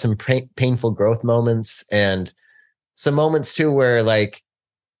to have some painful growth moments, and some moments too, where like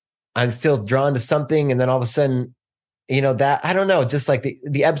I feel drawn to something. And then all of a sudden, you know, that, I don't know, just like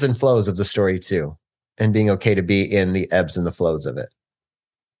the ebbs and flows of the story too, and being okay to be in the ebbs and the flows of it.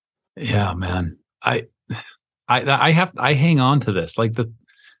 Yeah, man. I hang on to this. Like the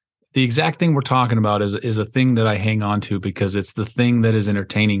exact thing we're talking about is a thing that I hang on to because it's the thing that is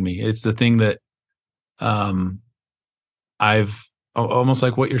entertaining me. It's the thing that, I've almost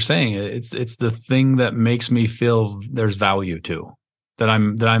like what you're saying. It's the thing that makes me feel there's value to, that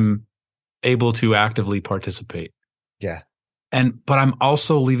I'm able to actively participate. Yeah. but I'm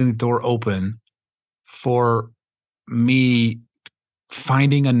also leaving the door open for me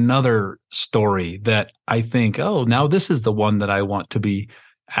finding another story that I think, oh, now this is the one that I want to be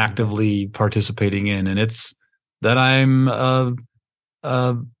actively participating in. And it's that I'm,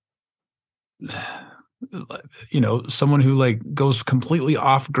 someone who like goes completely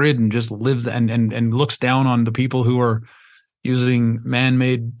off grid and just lives and looks down on the people who are using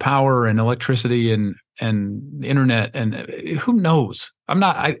man-made power and electricity and internet. And who knows?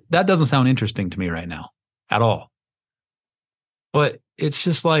 That doesn't sound interesting to me right now at all. But it's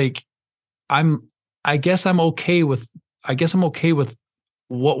just like, I guess I'm okay with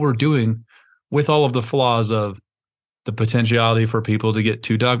what we're doing, with all of the flaws of the potentiality for people to get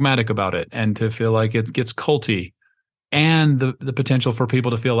too dogmatic about it and to feel like it gets culty, and the potential for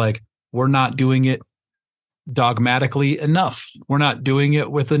people to feel like we're not doing it dogmatically enough. We're not doing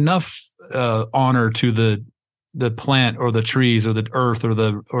it with enough honor to the plant or the trees or the earth or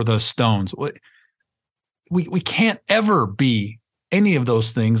the stones. We can't ever be any of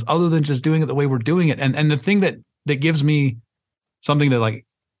those things other than just doing it the way we're doing it. And the thing that gives me something to like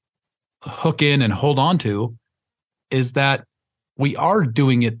hook in and hold on to is that we are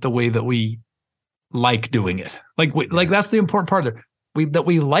doing it the way that we like doing it. Like that's the important part there. That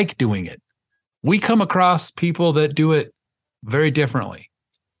we like doing it. We come across people that do it very differently,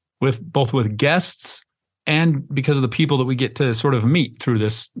 with guests and because of the people that we get to sort of meet through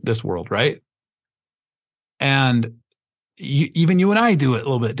this world, right? And even you and I do it a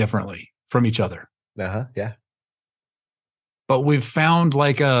little bit differently from each other. Yeah. But we've found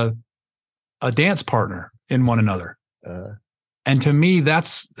like a dance partner in one another. And to me,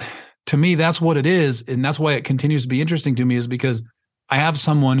 that's what it is. And that's why it continues to be interesting to me, is because I have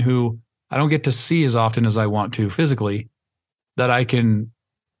someone who I don't get to see as often as I want to physically, that I can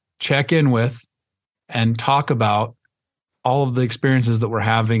check in with and talk about all of the experiences that we're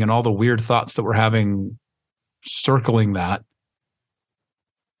having and all the weird thoughts that we're having circling that.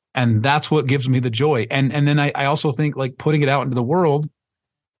 And that's what gives me the joy. And then I also think, like, putting it out into the world,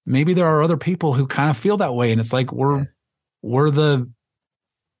 maybe there are other people who kind of feel that way. And it's like, we're the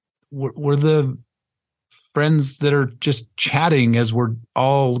friends that are just chatting as we're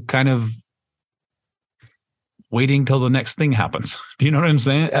all kind of waiting till the next thing happens. Do you know what I'm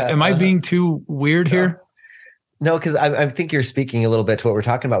saying? Am I being too weird here? No, because I think you're speaking a little bit to what we're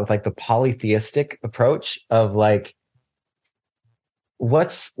talking about with like the polytheistic approach of like,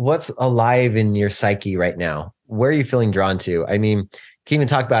 what's alive in your psyche right now? Where are you feeling drawn to? I mean, can even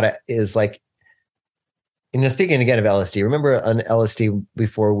talk about it is like, speaking again of LSD, remember on LSD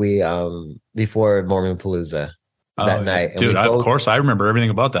before Mormon Palooza that night? Dude, of course I remember everything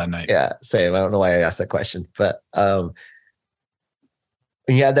about that night. Yeah, same. I don't know why I asked that question, but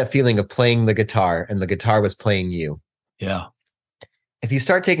you had that feeling of playing the guitar and the guitar was playing you. Yeah. If you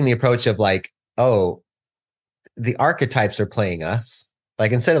start taking the approach of like, oh, the archetypes are playing us,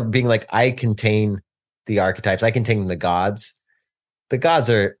 like instead of being like, I contain the archetypes, I contain the gods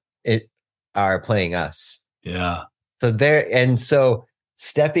are playing us. Yeah. So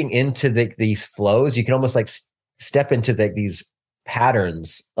stepping into these flows, you can almost like step into these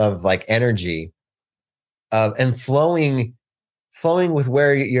patterns of like energy and flowing with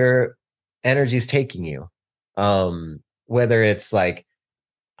where your energy is taking you. Whether it's like,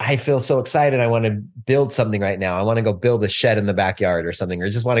 I feel so excited, I want to build something right now. I want to go build a shed in the backyard or something, or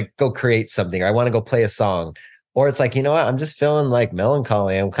just want to go create something, or I want to go play a song. Or it's like, you know what, I'm just feeling like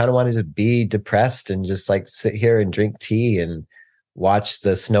melancholy. I kind of want to just be depressed and just like sit here and drink tea and watch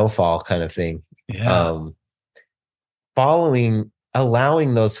the snowfall kind of thing. Yeah.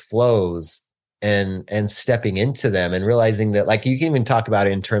 Allowing those flows and stepping into them and realizing that, like, you can even talk about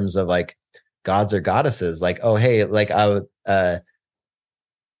it in terms of like gods or goddesses. Like, oh, hey, like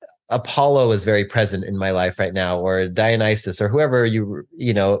Apollo is very present in my life right now, or Dionysus, or whoever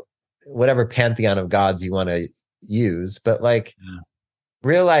whatever pantheon of gods you want to use, but like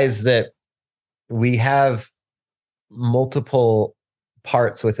realize that we have multiple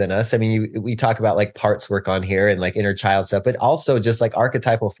parts within us. I mean, we talk about like parts work on here and like inner child stuff, but also just like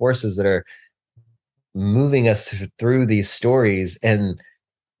archetypal forces that are moving us through these stories. And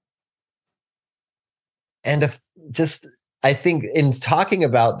I think in talking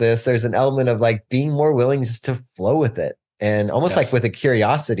about this, there's an element of like being more willing just to flow with it, and almost like with a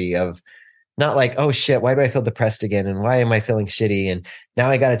curiosity of not like, oh shit, why do I feel depressed again? And why am I feeling shitty? And now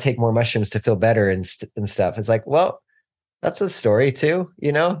I got to take more mushrooms to feel better and stuff. It's like, well, that's a story too,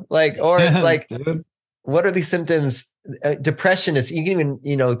 like, or it's like, dude, what are these symptoms? Depression is, you can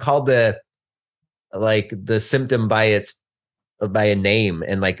even, call the symptom by a name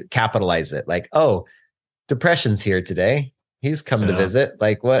and like capitalize it. Like, oh, depression's here today. He's come to visit.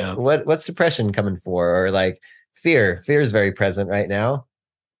 Like what's depression coming for? Or like fear is very present right now.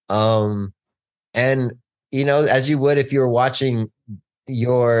 And you know, as you would if you were watching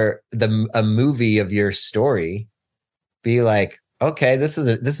a movie of your story, be like, okay, this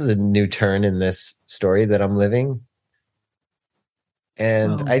is a new turn in this story that I'm living.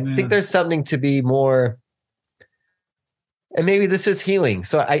 And I think there's something to be more, and maybe this is healing.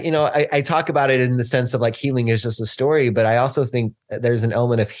 So I talk about it in the sense of like healing is just a story, but I also think there's an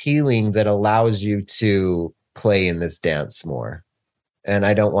element of healing that allows you to play in this dance more. And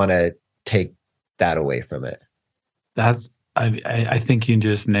I don't want to take that away from it. I think you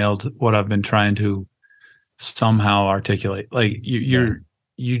just nailed what I've been trying to somehow articulate. Like you're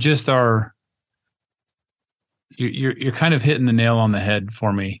kind of hitting the nail on the head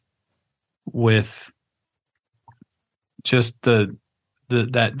for me with just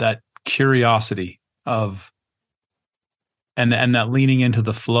that curiosity of and that leaning into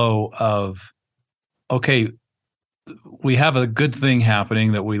the flow of, okay, we have a good thing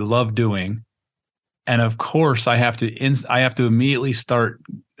happening that we love doing, and of course I have to immediately start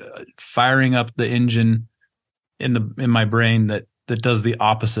firing up the engine in my brain that does the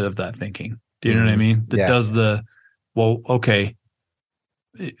opposite of that thinking. Do you know what I mean? That does okay,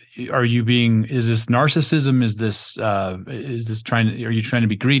 is this narcissism? Are you trying to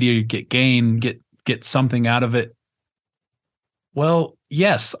be greedy? Or you get something out of it? Well,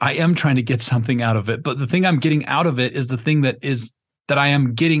 yes, I am trying to get something out of it, but the thing I'm getting out of it is the thing that I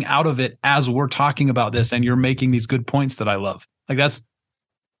am getting out of it as we're talking about this, and you're making these good points that I love. Like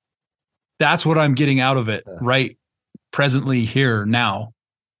that's what I'm getting out of it right presently here now.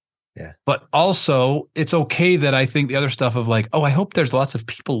 Yeah. But also it's okay that I think the other stuff of like, oh, I hope there's lots of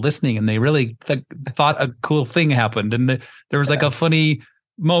people listening and they really thought a cool thing happened. And there was like a funny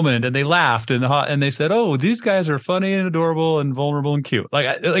moment and they laughed and they said, oh, these guys are funny and adorable and vulnerable and cute.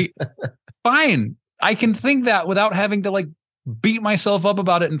 Like fine. I can think that without having to like beat myself up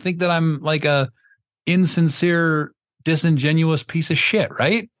about it and think that I'm like a insincere, disingenuous piece of shit.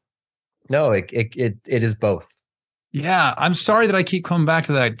 Right. No, it is both. Yeah, I'm sorry that I keep coming back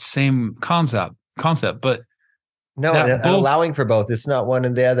to that same concept, but no, allowing for both. It's not one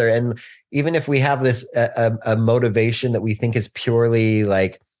and the other. And even if we have this a motivation that we think is purely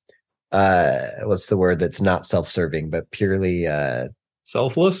like, what's the word that's not self-serving, but purely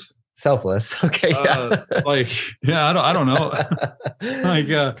selfless. Selfless. Okay. I don't know. Like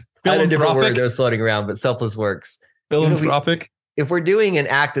I had a different word that was floating around, but selfless works. Philanthropic. If we're doing an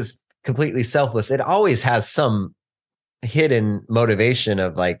act that's completely selfless, it always has some hidden motivation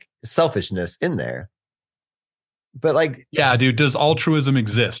of like selfishness in there. But like, yeah, dude, does altruism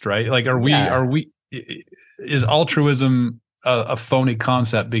exist? Right? Like, is altruism a phony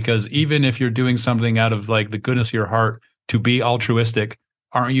concept? Because even if you're doing something out of like the goodness of your heart to be altruistic,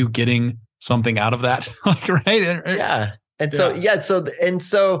 aren't you getting something out of that? Like, right? Yeah. And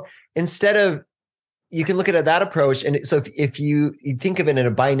so instead of, you can look at that approach. And so if you think of it in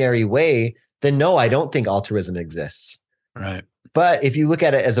a binary way, then no, I don't think altruism exists. Right. But if you look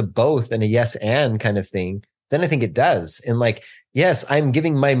at it as a both and a yes and kind of thing, then I think it does. And like, yes, I'm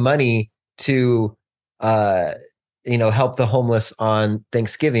giving my money to, help the homeless on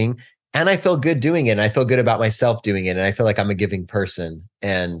Thanksgiving, and I feel good doing it. And I feel good about myself doing it. And I feel like I'm a giving person,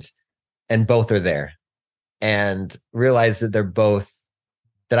 and both are there, and realize that they're both,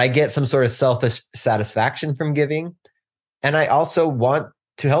 that I get some sort of selfish satisfaction from giving. And I also want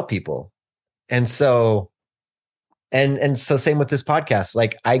to help people. And so, and so same with this podcast.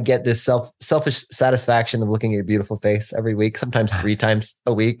 Like I get this selfish satisfaction of looking at your beautiful face every week, sometimes 3 times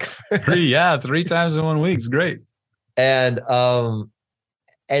a week. 3 times in 1 week is great. And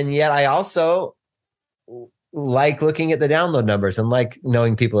yet I also like looking at the download numbers and like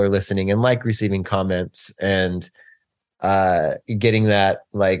knowing people are listening and like receiving comments and getting that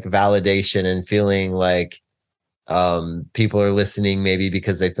like validation and feeling like people are listening maybe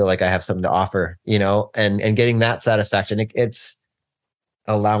because they feel like I have something to offer, and getting that satisfaction. It's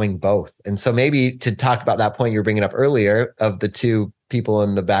allowing both. And so maybe to talk about that point you were bringing up earlier of the 2 people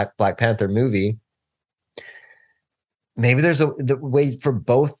in the Black Panther movie, maybe there's the way for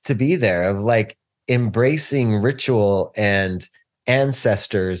both to be there, of like embracing ritual and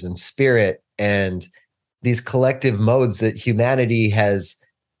ancestors and spirit and these collective modes that humanity has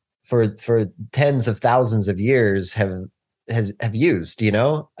for tens of thousands of years have used,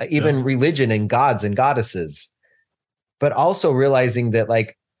 even religion and gods and goddesses, but also realizing that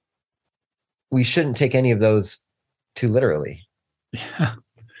like we shouldn't take any of those too literally.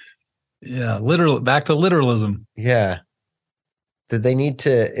 Yeah. Literal, back to literalism. Yeah. That they need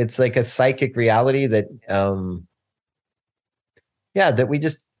to, it's like a psychic reality that yeah, that we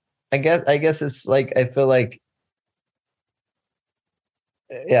just, I guess it's like, I feel like,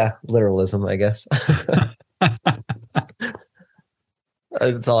 yeah, literalism, I guess.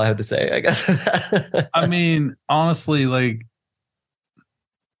 That's all I have to say, I guess. I mean, honestly, like,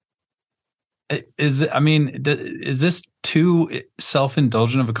 is this too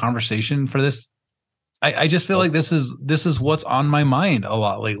self-indulgent of a conversation for this? I just feel like this is what's on my mind a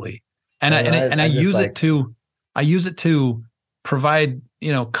lot lately. And I use it to provide,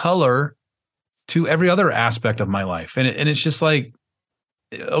 color to every other aspect of my life. And it's just like,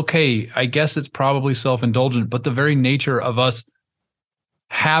 okay, I guess it's probably self-indulgent, but the very nature of us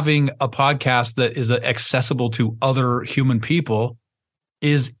having a podcast that is accessible to other human people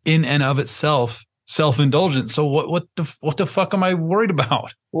is in and of itself self-indulgent. So what the fuck am I worried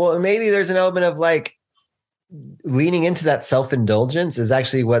about? Well, maybe there's an element of like leaning into that self-indulgence is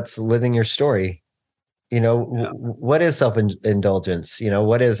actually what's living your story. What is self-indulgence?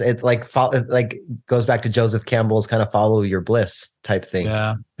 What is it like? Like goes back to Joseph Campbell's kind of follow your bliss type thing.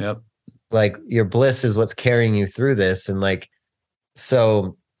 Yeah. Yep. Like your bliss is what's carrying you through this. And like,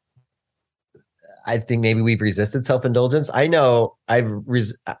 so I think maybe we've resisted self-indulgence. I know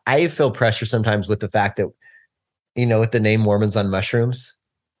I feel pressure sometimes with the fact that, with the name Mormons on Mushrooms,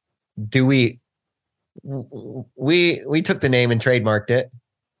 we took the name and trademarked it,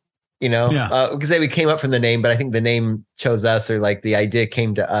 because we came up from the name, but I think the name chose us, or like the idea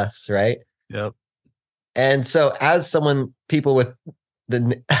came to us. Right. Yep. And so as people with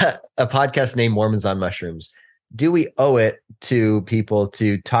a podcast named Mormons on Mushrooms, do we owe it to people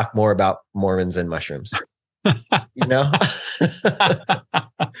to talk more about Mormons and mushrooms? And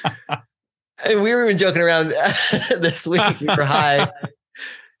we were even joking around this week. We were high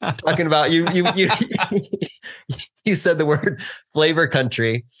talking about you said the word flavor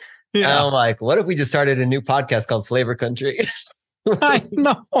country. Yeah. And I'm like, what if we just started a new podcast called Flavor Country? I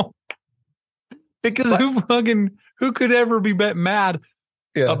know. Because who could ever be mad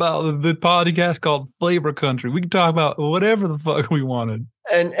about the podcast called Flavor Country? We could talk about whatever the fuck we wanted.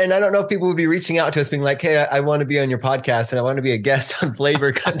 And I don't know if people would be reaching out to us being like, hey, I want to be on your podcast and I want to be a guest on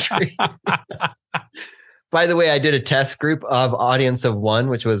Flavor Country. By the way, I did a test group of audience of one,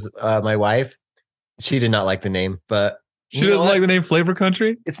 which was my wife. She did not like the name, but she doesn't like the name Flavor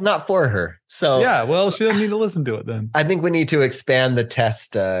Country. It's not for her. So yeah, well, she doesn't need to listen to it then. I think we need to expand the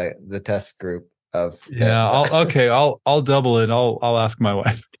test group of. Yeah. I'll double it. I'll ask my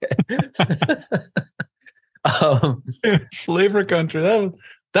wife. Flavor Country.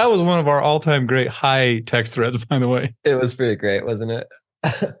 That was one of our all-time great high text threads, by the way. It was pretty great, wasn't it?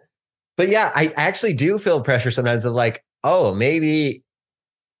 But yeah, I actually do feel pressure sometimes of like, oh, maybe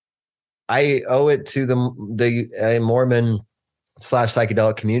I owe it to the Mormon /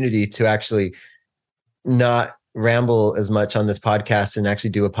 psychedelic community to actually not ramble as much on this podcast and actually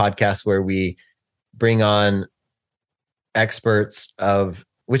do a podcast where we bring on experts of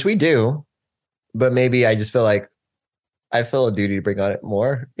which we do, but maybe I just feel like I feel a duty to bring on it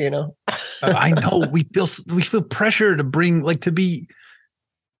more, I know we feel pressure to bring, like, to be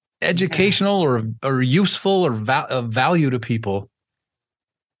educational or useful or of value to people.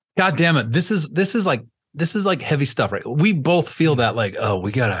 God damn it. This is like heavy stuff, right? We both feel that like, oh,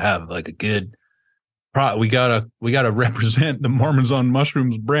 we got to have like a good we gotta represent the Mormons on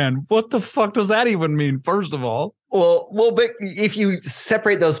Mushrooms brand. What the fuck does that even mean? First of all, well, but if you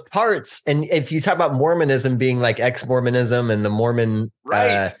separate those parts, and if you talk about Mormonism being like ex-Mormonism and the Mormon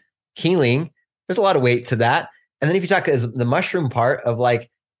healing, there's a lot of weight to that. And then if you talk as the mushroom part of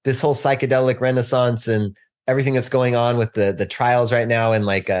like this whole psychedelic renaissance and everything that's going on with the trials right now, and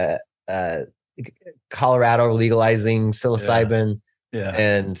like Colorado legalizing psilocybin,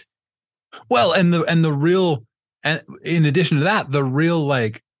 and well, and the real, and in addition to that, the real,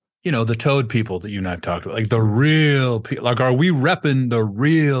 like, the toad people that you and I've talked about, like the real people, like, are we repping the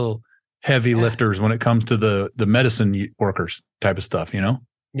real heavy lifters when it comes to the medicine workers type of stuff,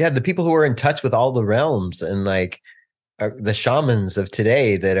 Yeah, the people who are in touch with all the realms and like the shamans of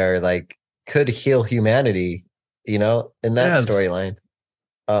today that are like could heal humanity, in that storyline.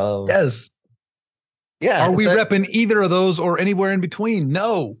 Yes. Yeah. Are we repping either of those or anywhere in between?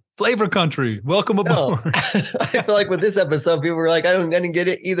 No. Flavor Country. Welcome aboard. No. I feel like with this episode, people were like, I didn't get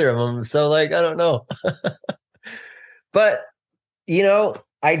it either of them. So like, I don't know. But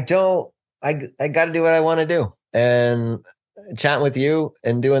I got to do what I want to do. And chatting with you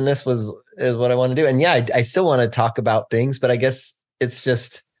and doing this is what I want to do. And yeah, I still want to talk about things, but I guess it's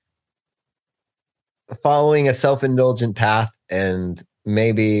just following a self-indulgent path, and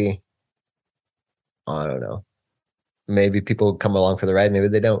maybe, I don't know, maybe people come along for the ride, maybe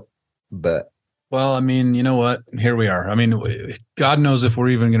they don't, but Well, I mean, you know what? Here we are. I mean, God knows if we're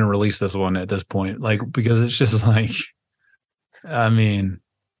even going to release this one at this point, like, because it's just like, I mean,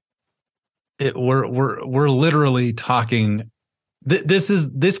 we're literally talking.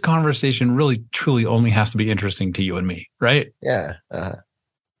 This conversation really truly only has to be interesting to you and me, right? Yeah.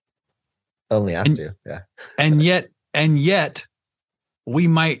 Only has to. Yeah. And yet we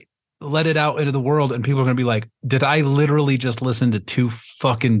might let it out into the world and people are going to be like, did I literally just listen to two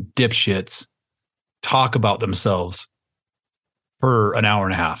fucking dipshits talk about themselves for an hour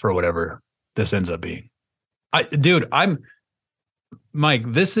and a half or whatever this ends up being? I'm Mike,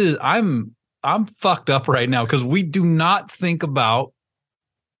 I'm fucked up right now because we do not think about,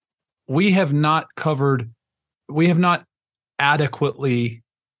 we have not adequately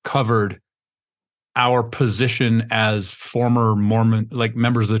covered our position as former Mormon, like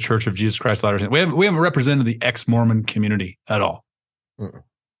members of the Church of Jesus Christ of Latter-day Saints. We haven't represented the ex-Mormon community at all. Mm-mm.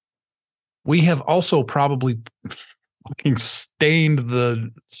 We have also probably fucking stained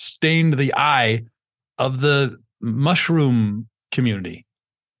the eye of the mushroom community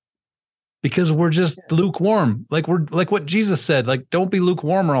because we're just lukewarm. Like we're like what Jesus said, like, don't be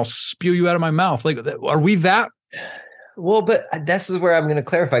lukewarm or I'll spew you out of my mouth. Like, are we that? Well, but this is where I'm going to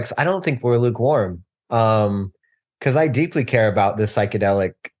clarify, because I don't think we're lukewarm. Because I deeply care about this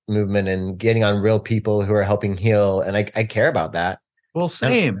psychedelic movement and getting on real people who are helping heal. And I care about that. Well,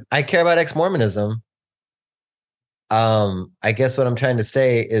 same. And I care about ex-Mormonism. I guess what I'm trying to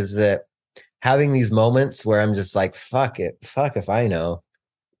say is that having these moments where I'm just like, fuck if I know,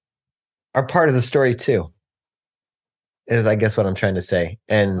 are part of the story too. Is I guess what I'm trying to say.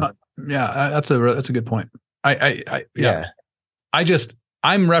 And that's a good point. I'm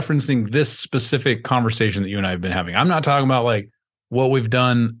referencing this specific conversation that you and I have been having. I'm not talking about like what we've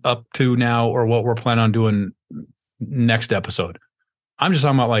done up to now or what we're planning on doing next episode. I'm just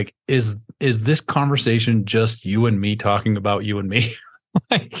talking about like, is this conversation just you and me talking about you and me?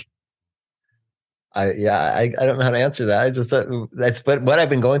 Like, I don't know how to answer that. I just that's what I've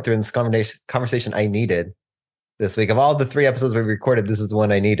been going through in this conversation. I needed this week. Of all the 3 episodes we recorded, this is the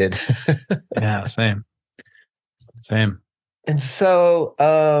one I needed. Yeah, same. And so,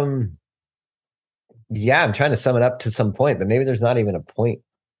 I'm trying to sum it up to some point, but maybe there's not even a point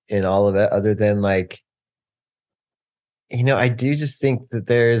in all of it other than like, I do just think that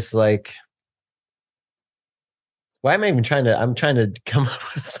there's like, why am I even I'm trying to come up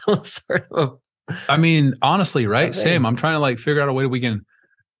with some sort of, I mean, honestly, right? Same. I'm trying to like figure out a way that we can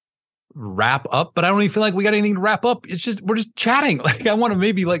wrap up, but I don't even feel like we got anything to wrap up. It's just, we're just chatting. Like, I want to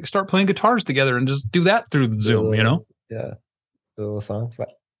maybe like start playing guitars together and just do that through Zoom, Yeah. The little song.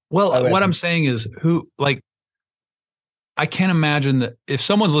 Well, what I'm saying is I can't imagine that if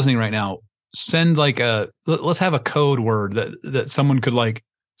someone's listening right now, send like let's have a code word that someone could like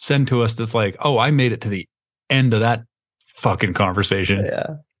send to us. That's like, oh, I made it to the end of that fucking conversation.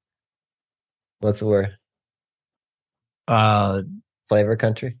 Yeah. What's the word? Flavor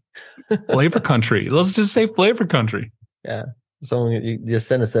country. Flavor country. Let's just say flavor country. Yeah. Someone you just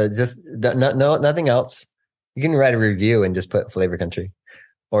send us nothing else. You can write a review and just put flavor country,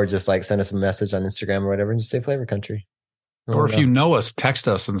 or just like send us a message on Instagram or whatever and just say flavor country. Or if you know us, text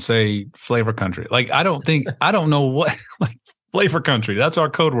us and say flavor country. Like, I don't know what, like, flavor country. That's our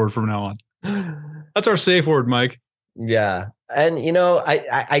code word from now on. That's our safe word, Mike. Yeah. And,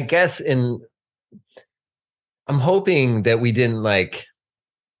 I guess I'm hoping that we didn't like,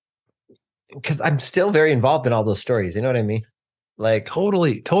 because I'm still very involved in all those stories. You know what I mean? Like,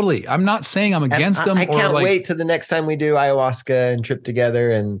 totally. I'm not saying I'm against them. I can't wait till the next time we do ayahuasca and trip together.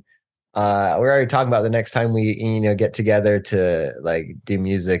 And we're already talking about the next time we, get together to like do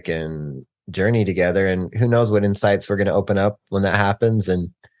music and journey together. And who knows what insights we're going to open up when that happens. And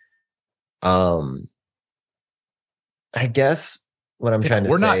I guess what I'm trying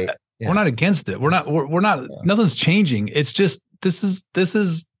to say, we're not against it. We're not. Nothing's changing. It's just this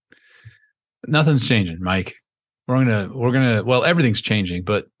is nothing's changing, Mike. We're gonna. Well, everything's changing,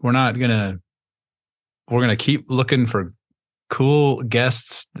 but we're gonna keep looking for cool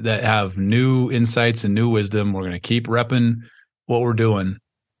guests that have new insights and new wisdom. We're gonna keep repping what we're doing.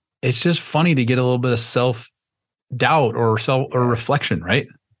 It's just funny to get a little bit of self-doubt or reflection, right?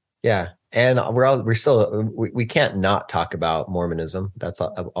 Yeah. And we can't not talk about Mormonism. That's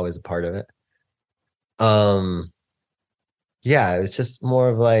always a part of it. It's just more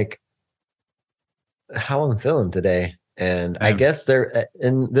of like how I'm feeling today. And I guess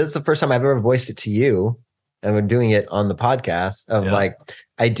and this is the first time I've ever voiced it to you, and we're doing it on the podcast of like,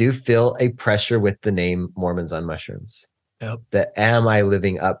 I do feel a pressure with the name Mormons on Mushrooms. Yep. That am I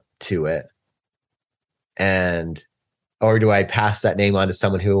living up to it? And Or do I pass that name on to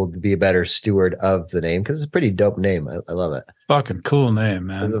someone who will be a better steward of the name? Because it's a pretty dope name. I love it. Fucking cool name,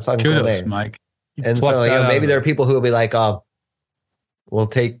 man. It's a fucking Kudos, cool name. Mike. You And plucked so, that out maybe of there are it. people who will be like, oh, we'll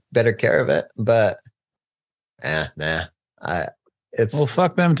take better care of it. But nah. Well,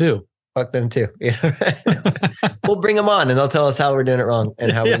 fuck them too. Fuck them too. We'll bring them on and they'll tell us how we're doing it wrong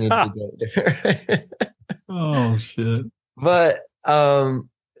and how we need to do it different. Oh shit. But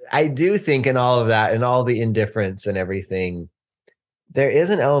I do think in all of that and all the indifference and everything, there is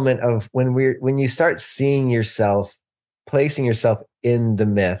an element of when you start seeing yourself, placing yourself in the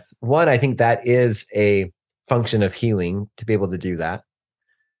myth. One, I think that is a function of healing to be able to do that.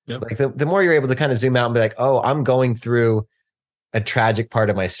 Yep. Like the more you're able to kind of zoom out and be like, oh, I'm going through a tragic part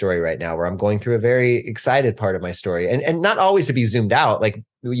of my story right now, where I'm going through a very excited part of my story, and not always to be zoomed out. Like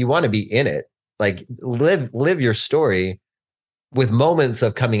you want to be in it, like live your story with moments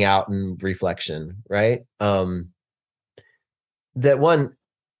of coming out and reflection, right? That one,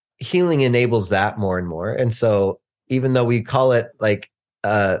 healing enables that more and more. And so even though we call it like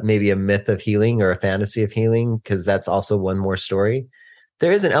maybe a myth of healing or a fantasy of healing, because that's also one more story,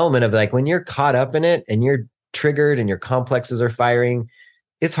 there is an element of like when you're caught up in it and you're triggered and your complexes are firing,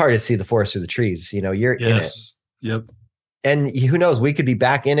 it's hard to see the forest through the trees. You're in it. Yep. And who knows, we could be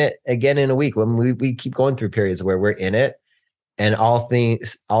back in it again in a week when we keep going through periods where we're in it and all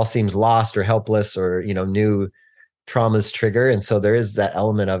seems lost or helpless, or new traumas trigger. And so there is that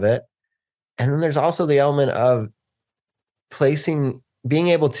element of it. And then there's also the element of being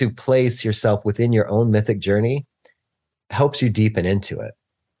able to place yourself within your own mythic journey helps you deepen into it.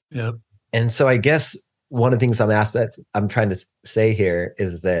 Yep. And so I guess one of the things I'm trying to say here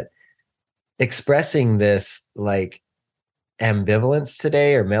is that expressing this like ambivalence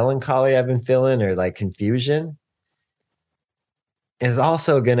today, or melancholy I've been feeling, or like confusion, is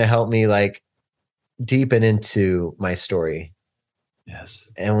also going to help me like deepen into my story. Yes.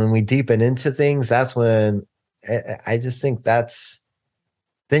 And when we deepen into things, that's when I just think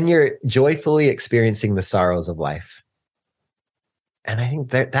then you're joyfully experiencing the sorrows of life. And I think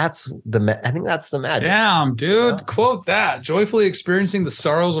that's the magic. Damn, dude. Quote that. Joyfully experiencing the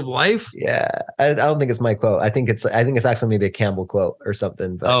sorrows of life. Yeah. I don't think it's my quote. I think it's actually maybe a Campbell quote or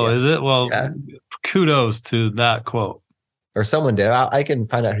something. But is it? Well, kudos to that quote. Or someone did. I can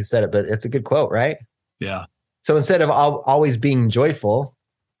find out who said it, but it's a good quote, right? Yeah. So instead of always being joyful,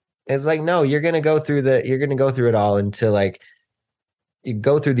 it's like, no, you're going to go through it all until like you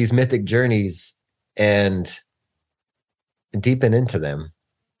go through these mythic journeys and deepen into them.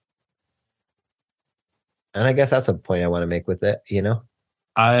 And I guess that's a point I want to make with it,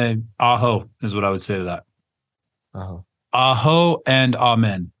 Aho is what I would say to that. Aho and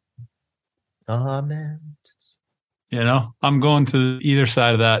amen. Amen. I'm going to either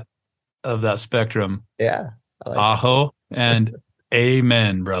side of that spectrum. Yeah. Like Aho and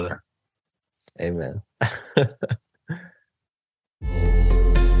amen, brother. Amen.